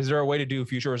 And is there a way to do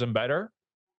futurism better?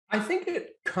 I think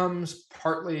it comes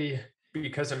partly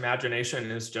because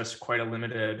imagination is just quite a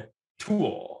limited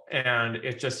tool, and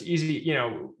it's just easy,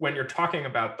 when you're talking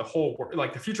about the whole world,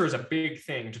 like the future is a big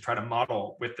thing to try to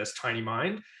model with this tiny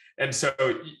mind. And so,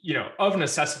 of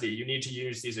necessity, you need to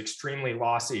use these extremely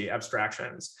lossy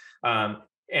abstractions.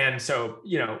 And so,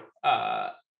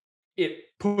 it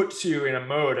puts you in a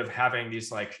mode of having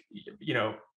these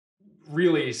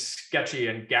really sketchy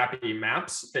and gappy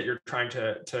maps that you're trying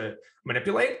to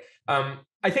manipulate.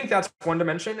 I think that's one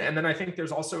dimension. And then I think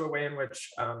there's also a way in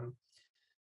which,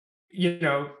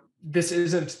 this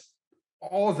isn't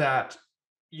all that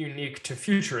unique to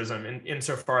futurism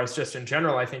insofar as just in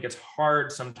general, I think it's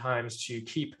hard sometimes to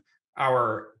keep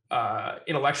our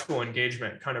intellectual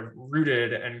engagement kind of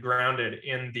rooted and grounded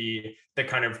in the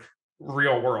kind of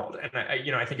real world. And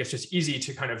I think it's just easy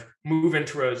to kind of move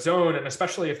into a zone, and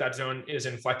especially if that zone is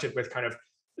inflected with kind of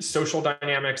social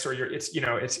dynamics, or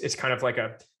it's kind of like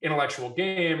a intellectual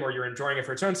game, or you're enjoying it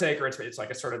for its own sake, or it's like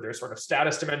there's sort of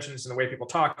status dimensions in the way people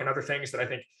talk and other things that I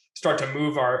think start to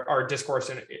move our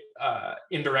discourse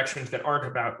in directions that aren't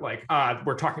about like,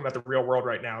 we're talking about the real world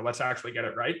right now, let's actually get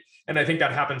it right. And I think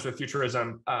that happens with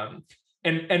futurism,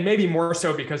 and maybe more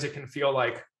so because it can feel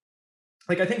like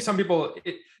I think some people,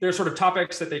 there's sort of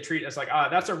topics that they treat as like,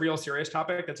 that's a real serious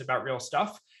topic that's about real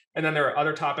stuff. And then there are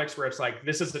other topics where it's like,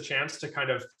 this is the chance to kind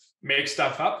of make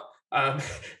stuff up.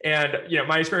 And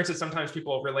my experience is sometimes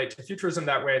people relate to futurism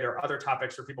that way. There are other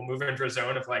topics where people move into a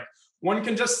zone of like, one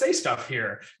can just say stuff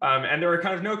here, and there are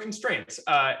kind of no constraints.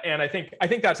 And I think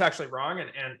that's actually wrong.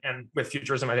 And with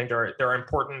futurism, I think there are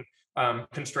important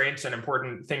constraints and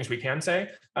important things we can say.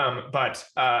 But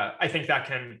I think that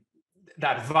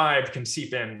vibe can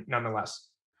seep in nonetheless.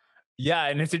 Yeah,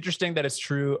 and it's interesting that it's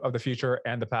true of the future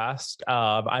and the past.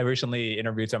 I recently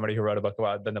interviewed somebody who wrote a book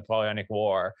about the Napoleonic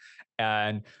War,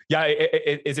 and yeah,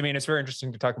 I mean, it's very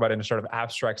interesting to talk about it in a sort of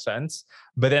abstract sense.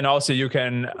 But then also you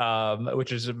can,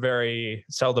 which is very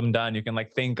seldom done, you can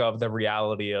like think of the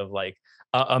reality of like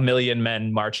a million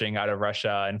men marching out of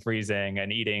Russia and freezing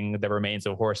and eating the remains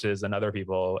of horses and other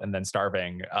people and then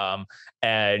starving.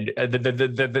 And then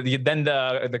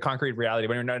the concrete reality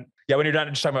when you're not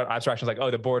just talking about abstractions like,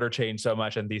 oh, the border changed so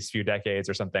much in these few decades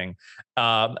or something.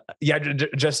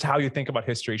 Just how you think about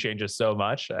history changes so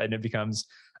much, and it becomes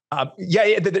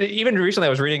even recently I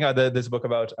was reading this book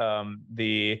about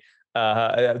the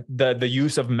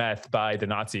use of meth by the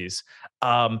Nazis.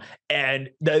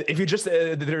 If you just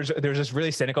there's this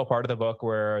really cynical part of the book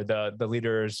where the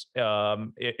leaders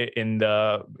in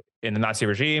the Nazi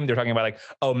regime, they're talking about like,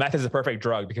 oh, meth is a perfect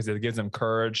drug because it gives them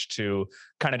courage to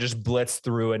kind of just blitz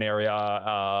through an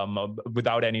area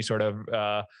without any sort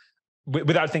of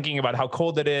without thinking about how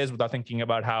cold it is, without thinking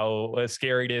about how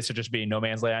scary it is to just be in no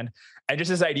man's land. And just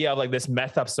this idea of like this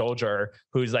meth up soldier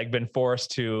who's like been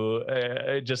forced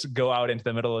to just go out into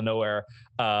the middle of nowhere.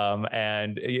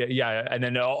 And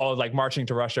then all like marching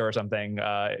to Russia or something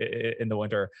in the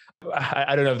winter.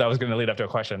 I don't know if that was going to lead up to a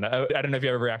question. I don't know if you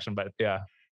have a reaction, but yeah.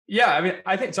 Yeah, I mean,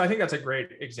 I think that's a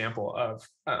great example of,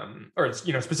 or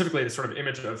specifically the sort of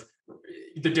image of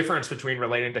the difference between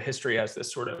relating to history as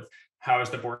this sort of how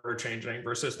is the border changing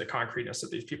versus the concreteness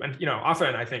of these people. And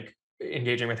often I think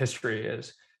engaging with history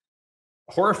is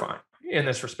horrifying in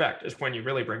this respect, is when you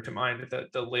really bring to mind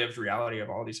the lived reality of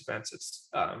all these events. It's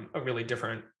a really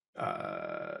different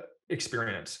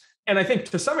experience. And I think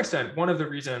to some extent, one of the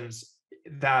reasons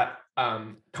that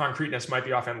concreteness might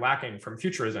be often lacking from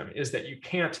futurism is that you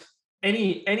can't,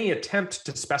 any attempt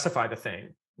to specify the thing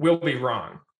will be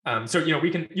wrong. So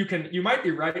you might be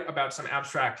right about some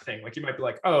abstract thing, like you might be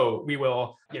like, oh, we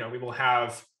will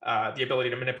have the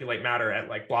ability to manipulate matter at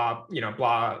like blah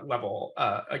level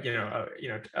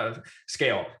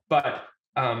scale, but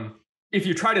if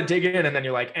you try to dig in and then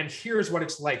you're like, and here's what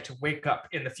it's like to wake up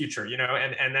in the future,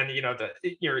 and then,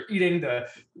 you're eating the,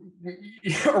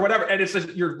 or whatever, and it's just,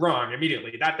 you're wrong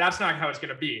immediately. That's not how it's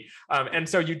going to be. And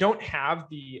so you don't have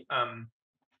the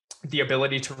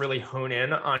ability to really hone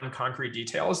in on concrete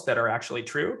details that are actually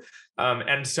true.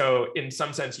 And so in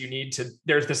some sense,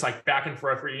 there's this like back and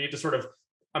forth where you need to sort of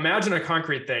imagine a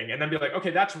concrete thing and then be like, okay,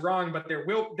 that's wrong, but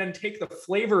then take the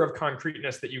flavor of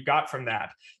concreteness that you got from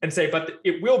that and say, but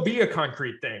it will be a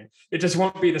concrete thing. It just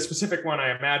won't be the specific one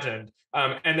I imagined.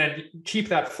 And then keep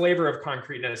that flavor of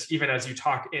concreteness even as you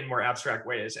talk in more abstract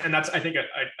ways. And that's, I think,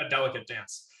 a delicate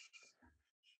dance.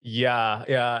 Yeah.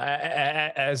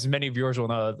 As many viewers will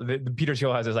know, the Peter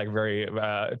Thiel has this like very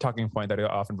talking point that he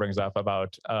often brings up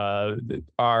about that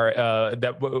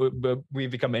we've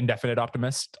become indefinite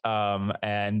optimists,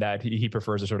 and that he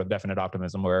prefers a sort of definite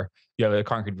optimism where you have a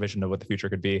concrete vision of what the future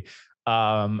could be.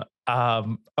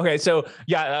 Okay, so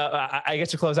I guess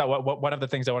to close out, one of the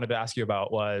things I wanted to ask you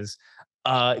about was,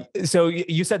 so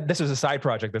you said this was a side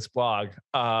project, this blog.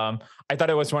 I thought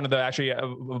it was one of the, actually,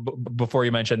 before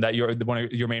you mentioned that one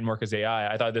of your main work is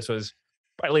AI, I thought this was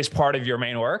at least part of your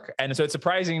main work. And so it's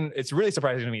really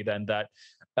surprising to me then that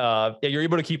you're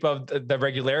able to keep up the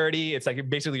regularity. It's like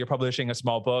basically you're publishing a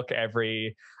small book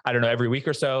every week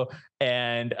or so,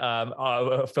 and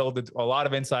filled with a lot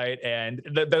of insight. And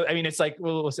I mean, it's like,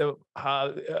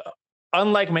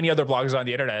 unlike many other blogs on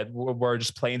the internet, we're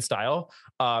just plain style.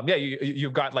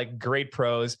 You've got like great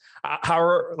prose. How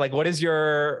are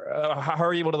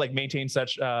you able to like maintain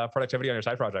such productivity on your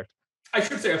side project? I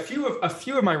should say a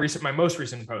few of my most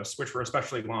recent posts, which were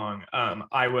especially long,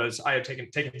 I had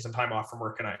taken some time off from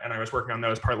work, and I was working on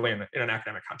those partly in an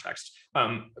academic context.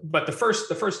 But the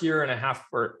first year and a half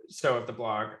or so of the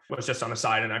blog was just on the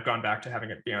side, and I've gone back to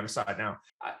having it be on the side now.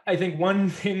 I think one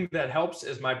thing that helps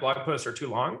is my blog posts are too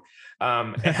long,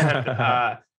 and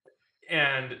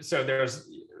so there's,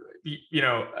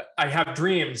 I have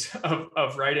dreams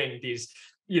of writing these,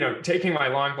 taking my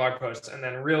long blog posts and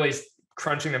then really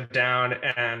crunching them down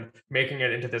and making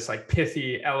it into this like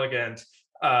pithy, elegant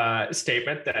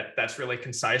statement that's really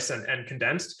concise and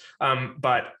condensed.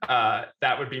 But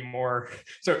that would be more.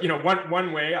 So,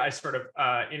 one way I sort of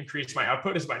increase my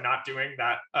output is by not doing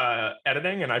that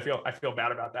editing, and I feel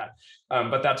bad about that.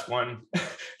 But that's one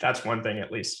thing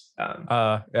at least.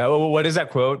 What is that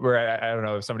quote where I don't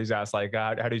know if somebody's asked like,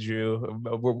 how did you?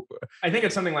 I think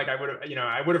it's something like I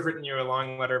would have written you a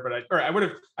long letter, but I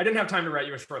didn't have time to write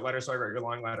you a short letter, so I wrote you a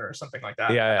long letter or something like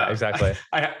that. Yeah, exactly.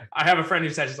 I have a friend who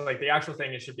says like the actual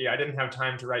thing it should be, I didn't have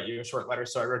time to write you a short letter,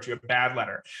 so I wrote you a bad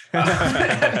letter. And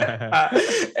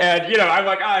I'm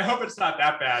like, I hope it's not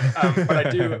that bad. But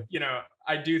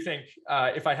I do think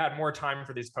if I had more time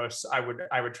for these posts, I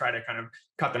would try to kind of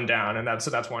cut them down, and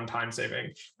that's one time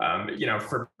saving,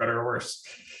 for better or worse.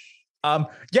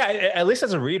 At least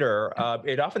as a reader,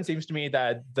 it often seems to me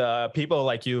that the people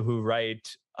like you who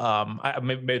write,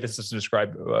 maybe this is to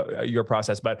describe your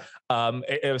process, but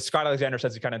Scott Alexander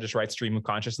says he kind of just writes stream of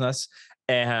consciousness,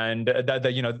 and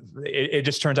it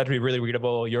just turns out to be really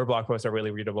readable. Your blog posts are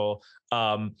really readable,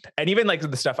 and even like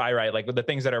the stuff I write, like the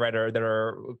things that I write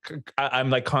I'm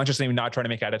like consciously not trying to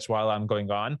make edits while I'm going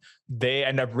on. They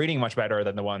end up reading much better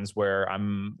than the ones where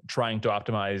I'm trying to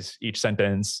optimize each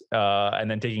sentence and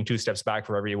then taking 2 steps back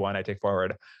for every one I take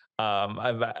forward.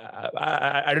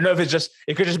 I don't know if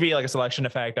it could just be like a selection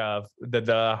effect of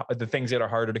the things that are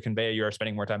harder to convey. You're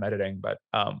spending more time editing, but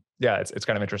it's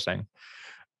kind of interesting.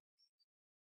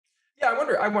 Yeah,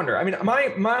 I wonder. I mean,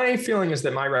 my feeling is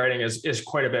that my writing is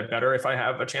quite a bit better if I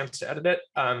have a chance to edit it,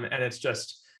 and it's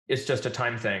just a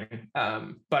time thing.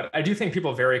 But I do think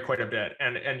people vary quite a bit,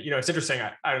 and it's interesting.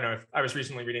 I don't know if I was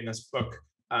recently reading this book.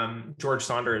 George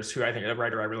Saunders, who I think is a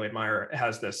writer I really admire,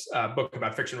 has this book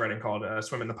about fiction writing called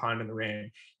Swim in the Pond in the Rain.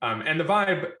 And the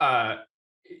vibe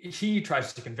he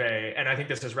tries to convey, and I think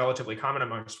this is relatively common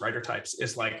amongst writer types,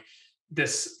 is like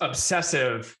this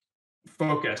obsessive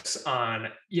focus on,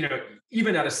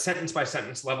 even at a sentence by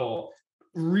sentence level,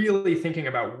 really thinking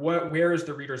about where is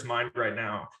the reader's mind right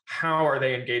now? How are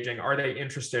they engaging? Are they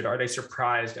interested? Are they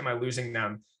surprised? Am I losing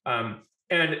them?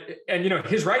 And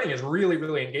his writing is really,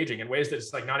 really engaging in ways that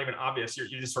it's like not even obvious.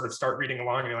 You just sort of start reading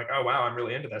along and you're like, oh, wow, I'm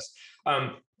really into this.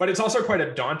 But it's also quite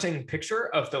a daunting picture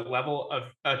of the level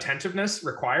of attentiveness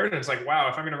required. And it's like, wow,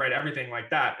 if I'm going to write everything like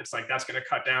that, it's like that's going to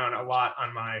cut down a lot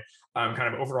on my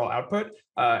kind of overall output.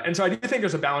 And so I do think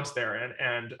there's a balance there.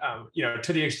 And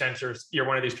to the extent you're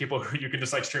one of these people who you can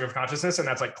just like stream of consciousness, and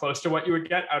that's like close to what you would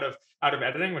get out of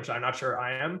editing, which I'm not sure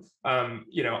I am,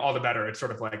 all the better. It's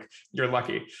sort of like you're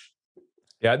lucky.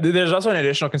 Yeah, there's also an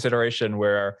additional consideration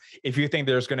where if you think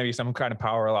there's going to be some kind of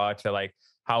power law to like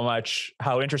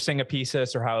how interesting a piece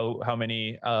is, or how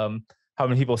many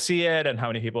people see it and how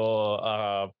many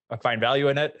people find value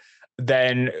in it,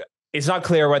 then it's not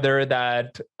clear whether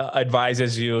that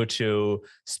advises you to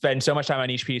spend so much time on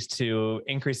each piece to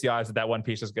increase the odds that that one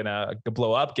piece is going to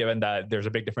blow up, given that there's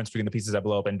a big difference between the pieces that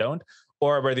blow up and don't,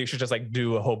 or whether you should just like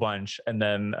do a whole bunch and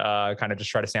then kind of just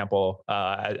try to sample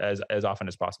as often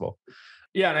as possible.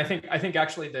 Yeah, and I think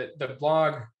actually the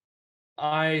blog,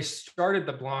 I started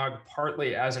the blog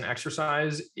partly as an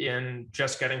exercise in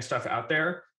just getting stuff out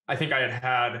there. I think I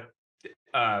had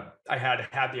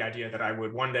the idea that I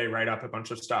would one day write up a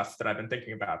bunch of stuff that I've been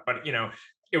thinking about, but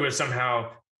it was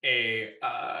somehow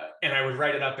and I would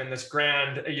write it up in this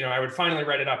grand, I would finally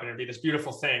write it up and it'd be this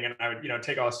beautiful thing, and I would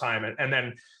take all this time, and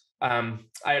then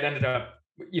I had ended up,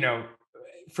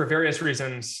 for various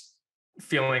reasons,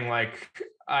 feeling like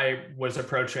I was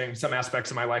approaching some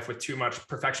aspects of my life with too much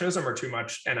perfectionism or too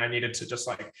much, and I needed to just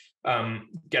like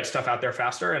get stuff out there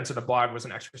faster. And so the blog was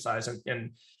an exercise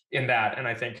in that, and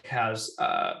I think has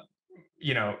I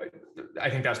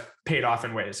think that's paid off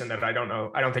in ways, and that I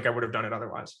don't think I would have done it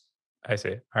otherwise. I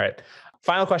see. All right.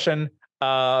 Final question.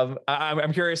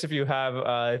 I'm curious if you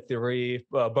have 3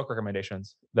 book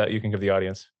recommendations that you can give the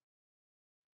audience.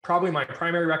 Probably my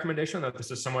primary recommendation, though this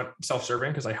is somewhat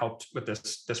self-serving because I helped with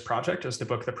this project, is the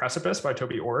book The Precipice by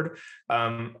Toby Ord.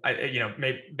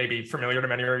 May be familiar to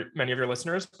many of your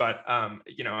listeners, but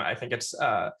I think it's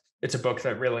a book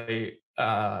that really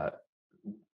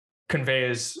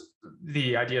conveys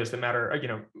the ideas that matter,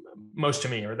 most to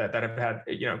me, or that have had,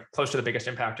 close to the biggest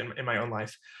impact in my own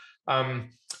life.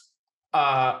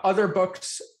 Other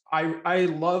books, I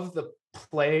love the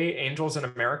play Angels in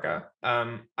America.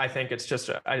 I think it's just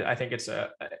I think it's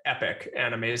a epic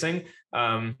and amazing.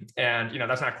 And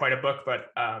that's not quite a book, but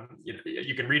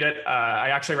you can read it. I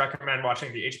actually recommend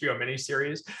watching the HBO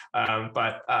miniseries,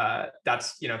 but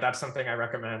that's something I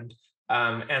recommend.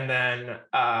 And then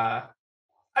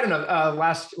I don't know.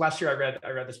 Last year I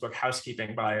read this book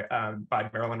Housekeeping by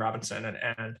Marilyn Robinson,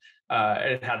 and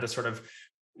it had this sort of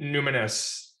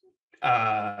numinous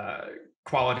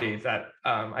quality that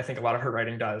I think a lot of her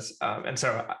writing does. And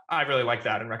so I really like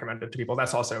that and recommend it to people.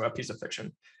 That's also a piece of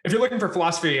fiction. If you're looking for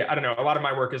philosophy, I don't know, a lot of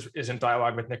my work is in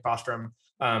dialogue with Nick Bostrom,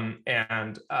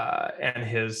 and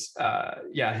his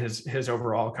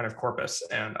overall kind of corpus.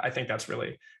 And I think that's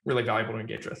really, really valuable to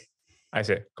engage with. I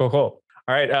see. Cool.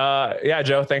 All right.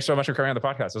 Joe, thanks so much for coming on the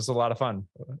podcast. This was a lot of fun.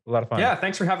 Yeah,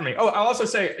 thanks for having me. Oh, I'll also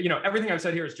say, everything I've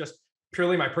said here is just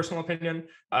purely my personal opinion.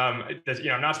 I'm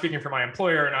not speaking for my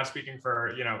employer, not speaking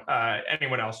for,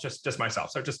 anyone else, just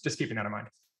myself. So just keeping that in mind.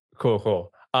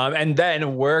 Cool. And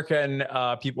then where can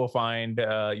people find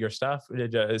your stuff?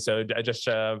 So just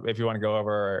if you want to go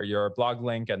over your blog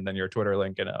link and then your Twitter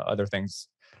link and other things.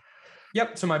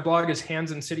 Yep. So my blog is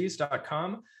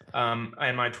handsandscities.com.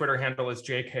 And my Twitter handle is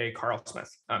JK Carlsmith.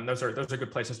 Those are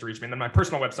good places to reach me. And then my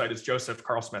personal website is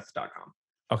josephcarlsmith.com.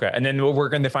 Okay. And then where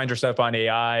can they find your stuff on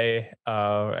AI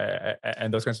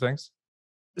and those kinds of things?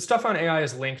 The stuff on AI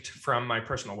is linked from my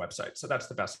personal website. So that's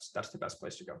the best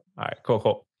place to go. All right,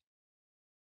 cool.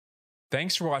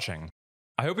 Thanks for watching.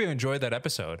 I hope you enjoyed that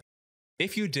episode.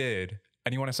 If you did,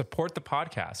 and you want to support the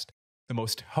podcast, the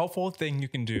most helpful thing you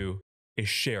can do is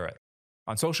share it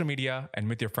on social media and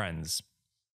with your friends.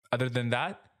 Other than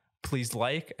that, please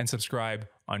like and subscribe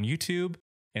on YouTube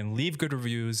and leave good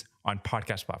reviews on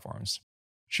podcast platforms.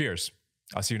 Cheers.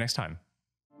 I'll see you next time.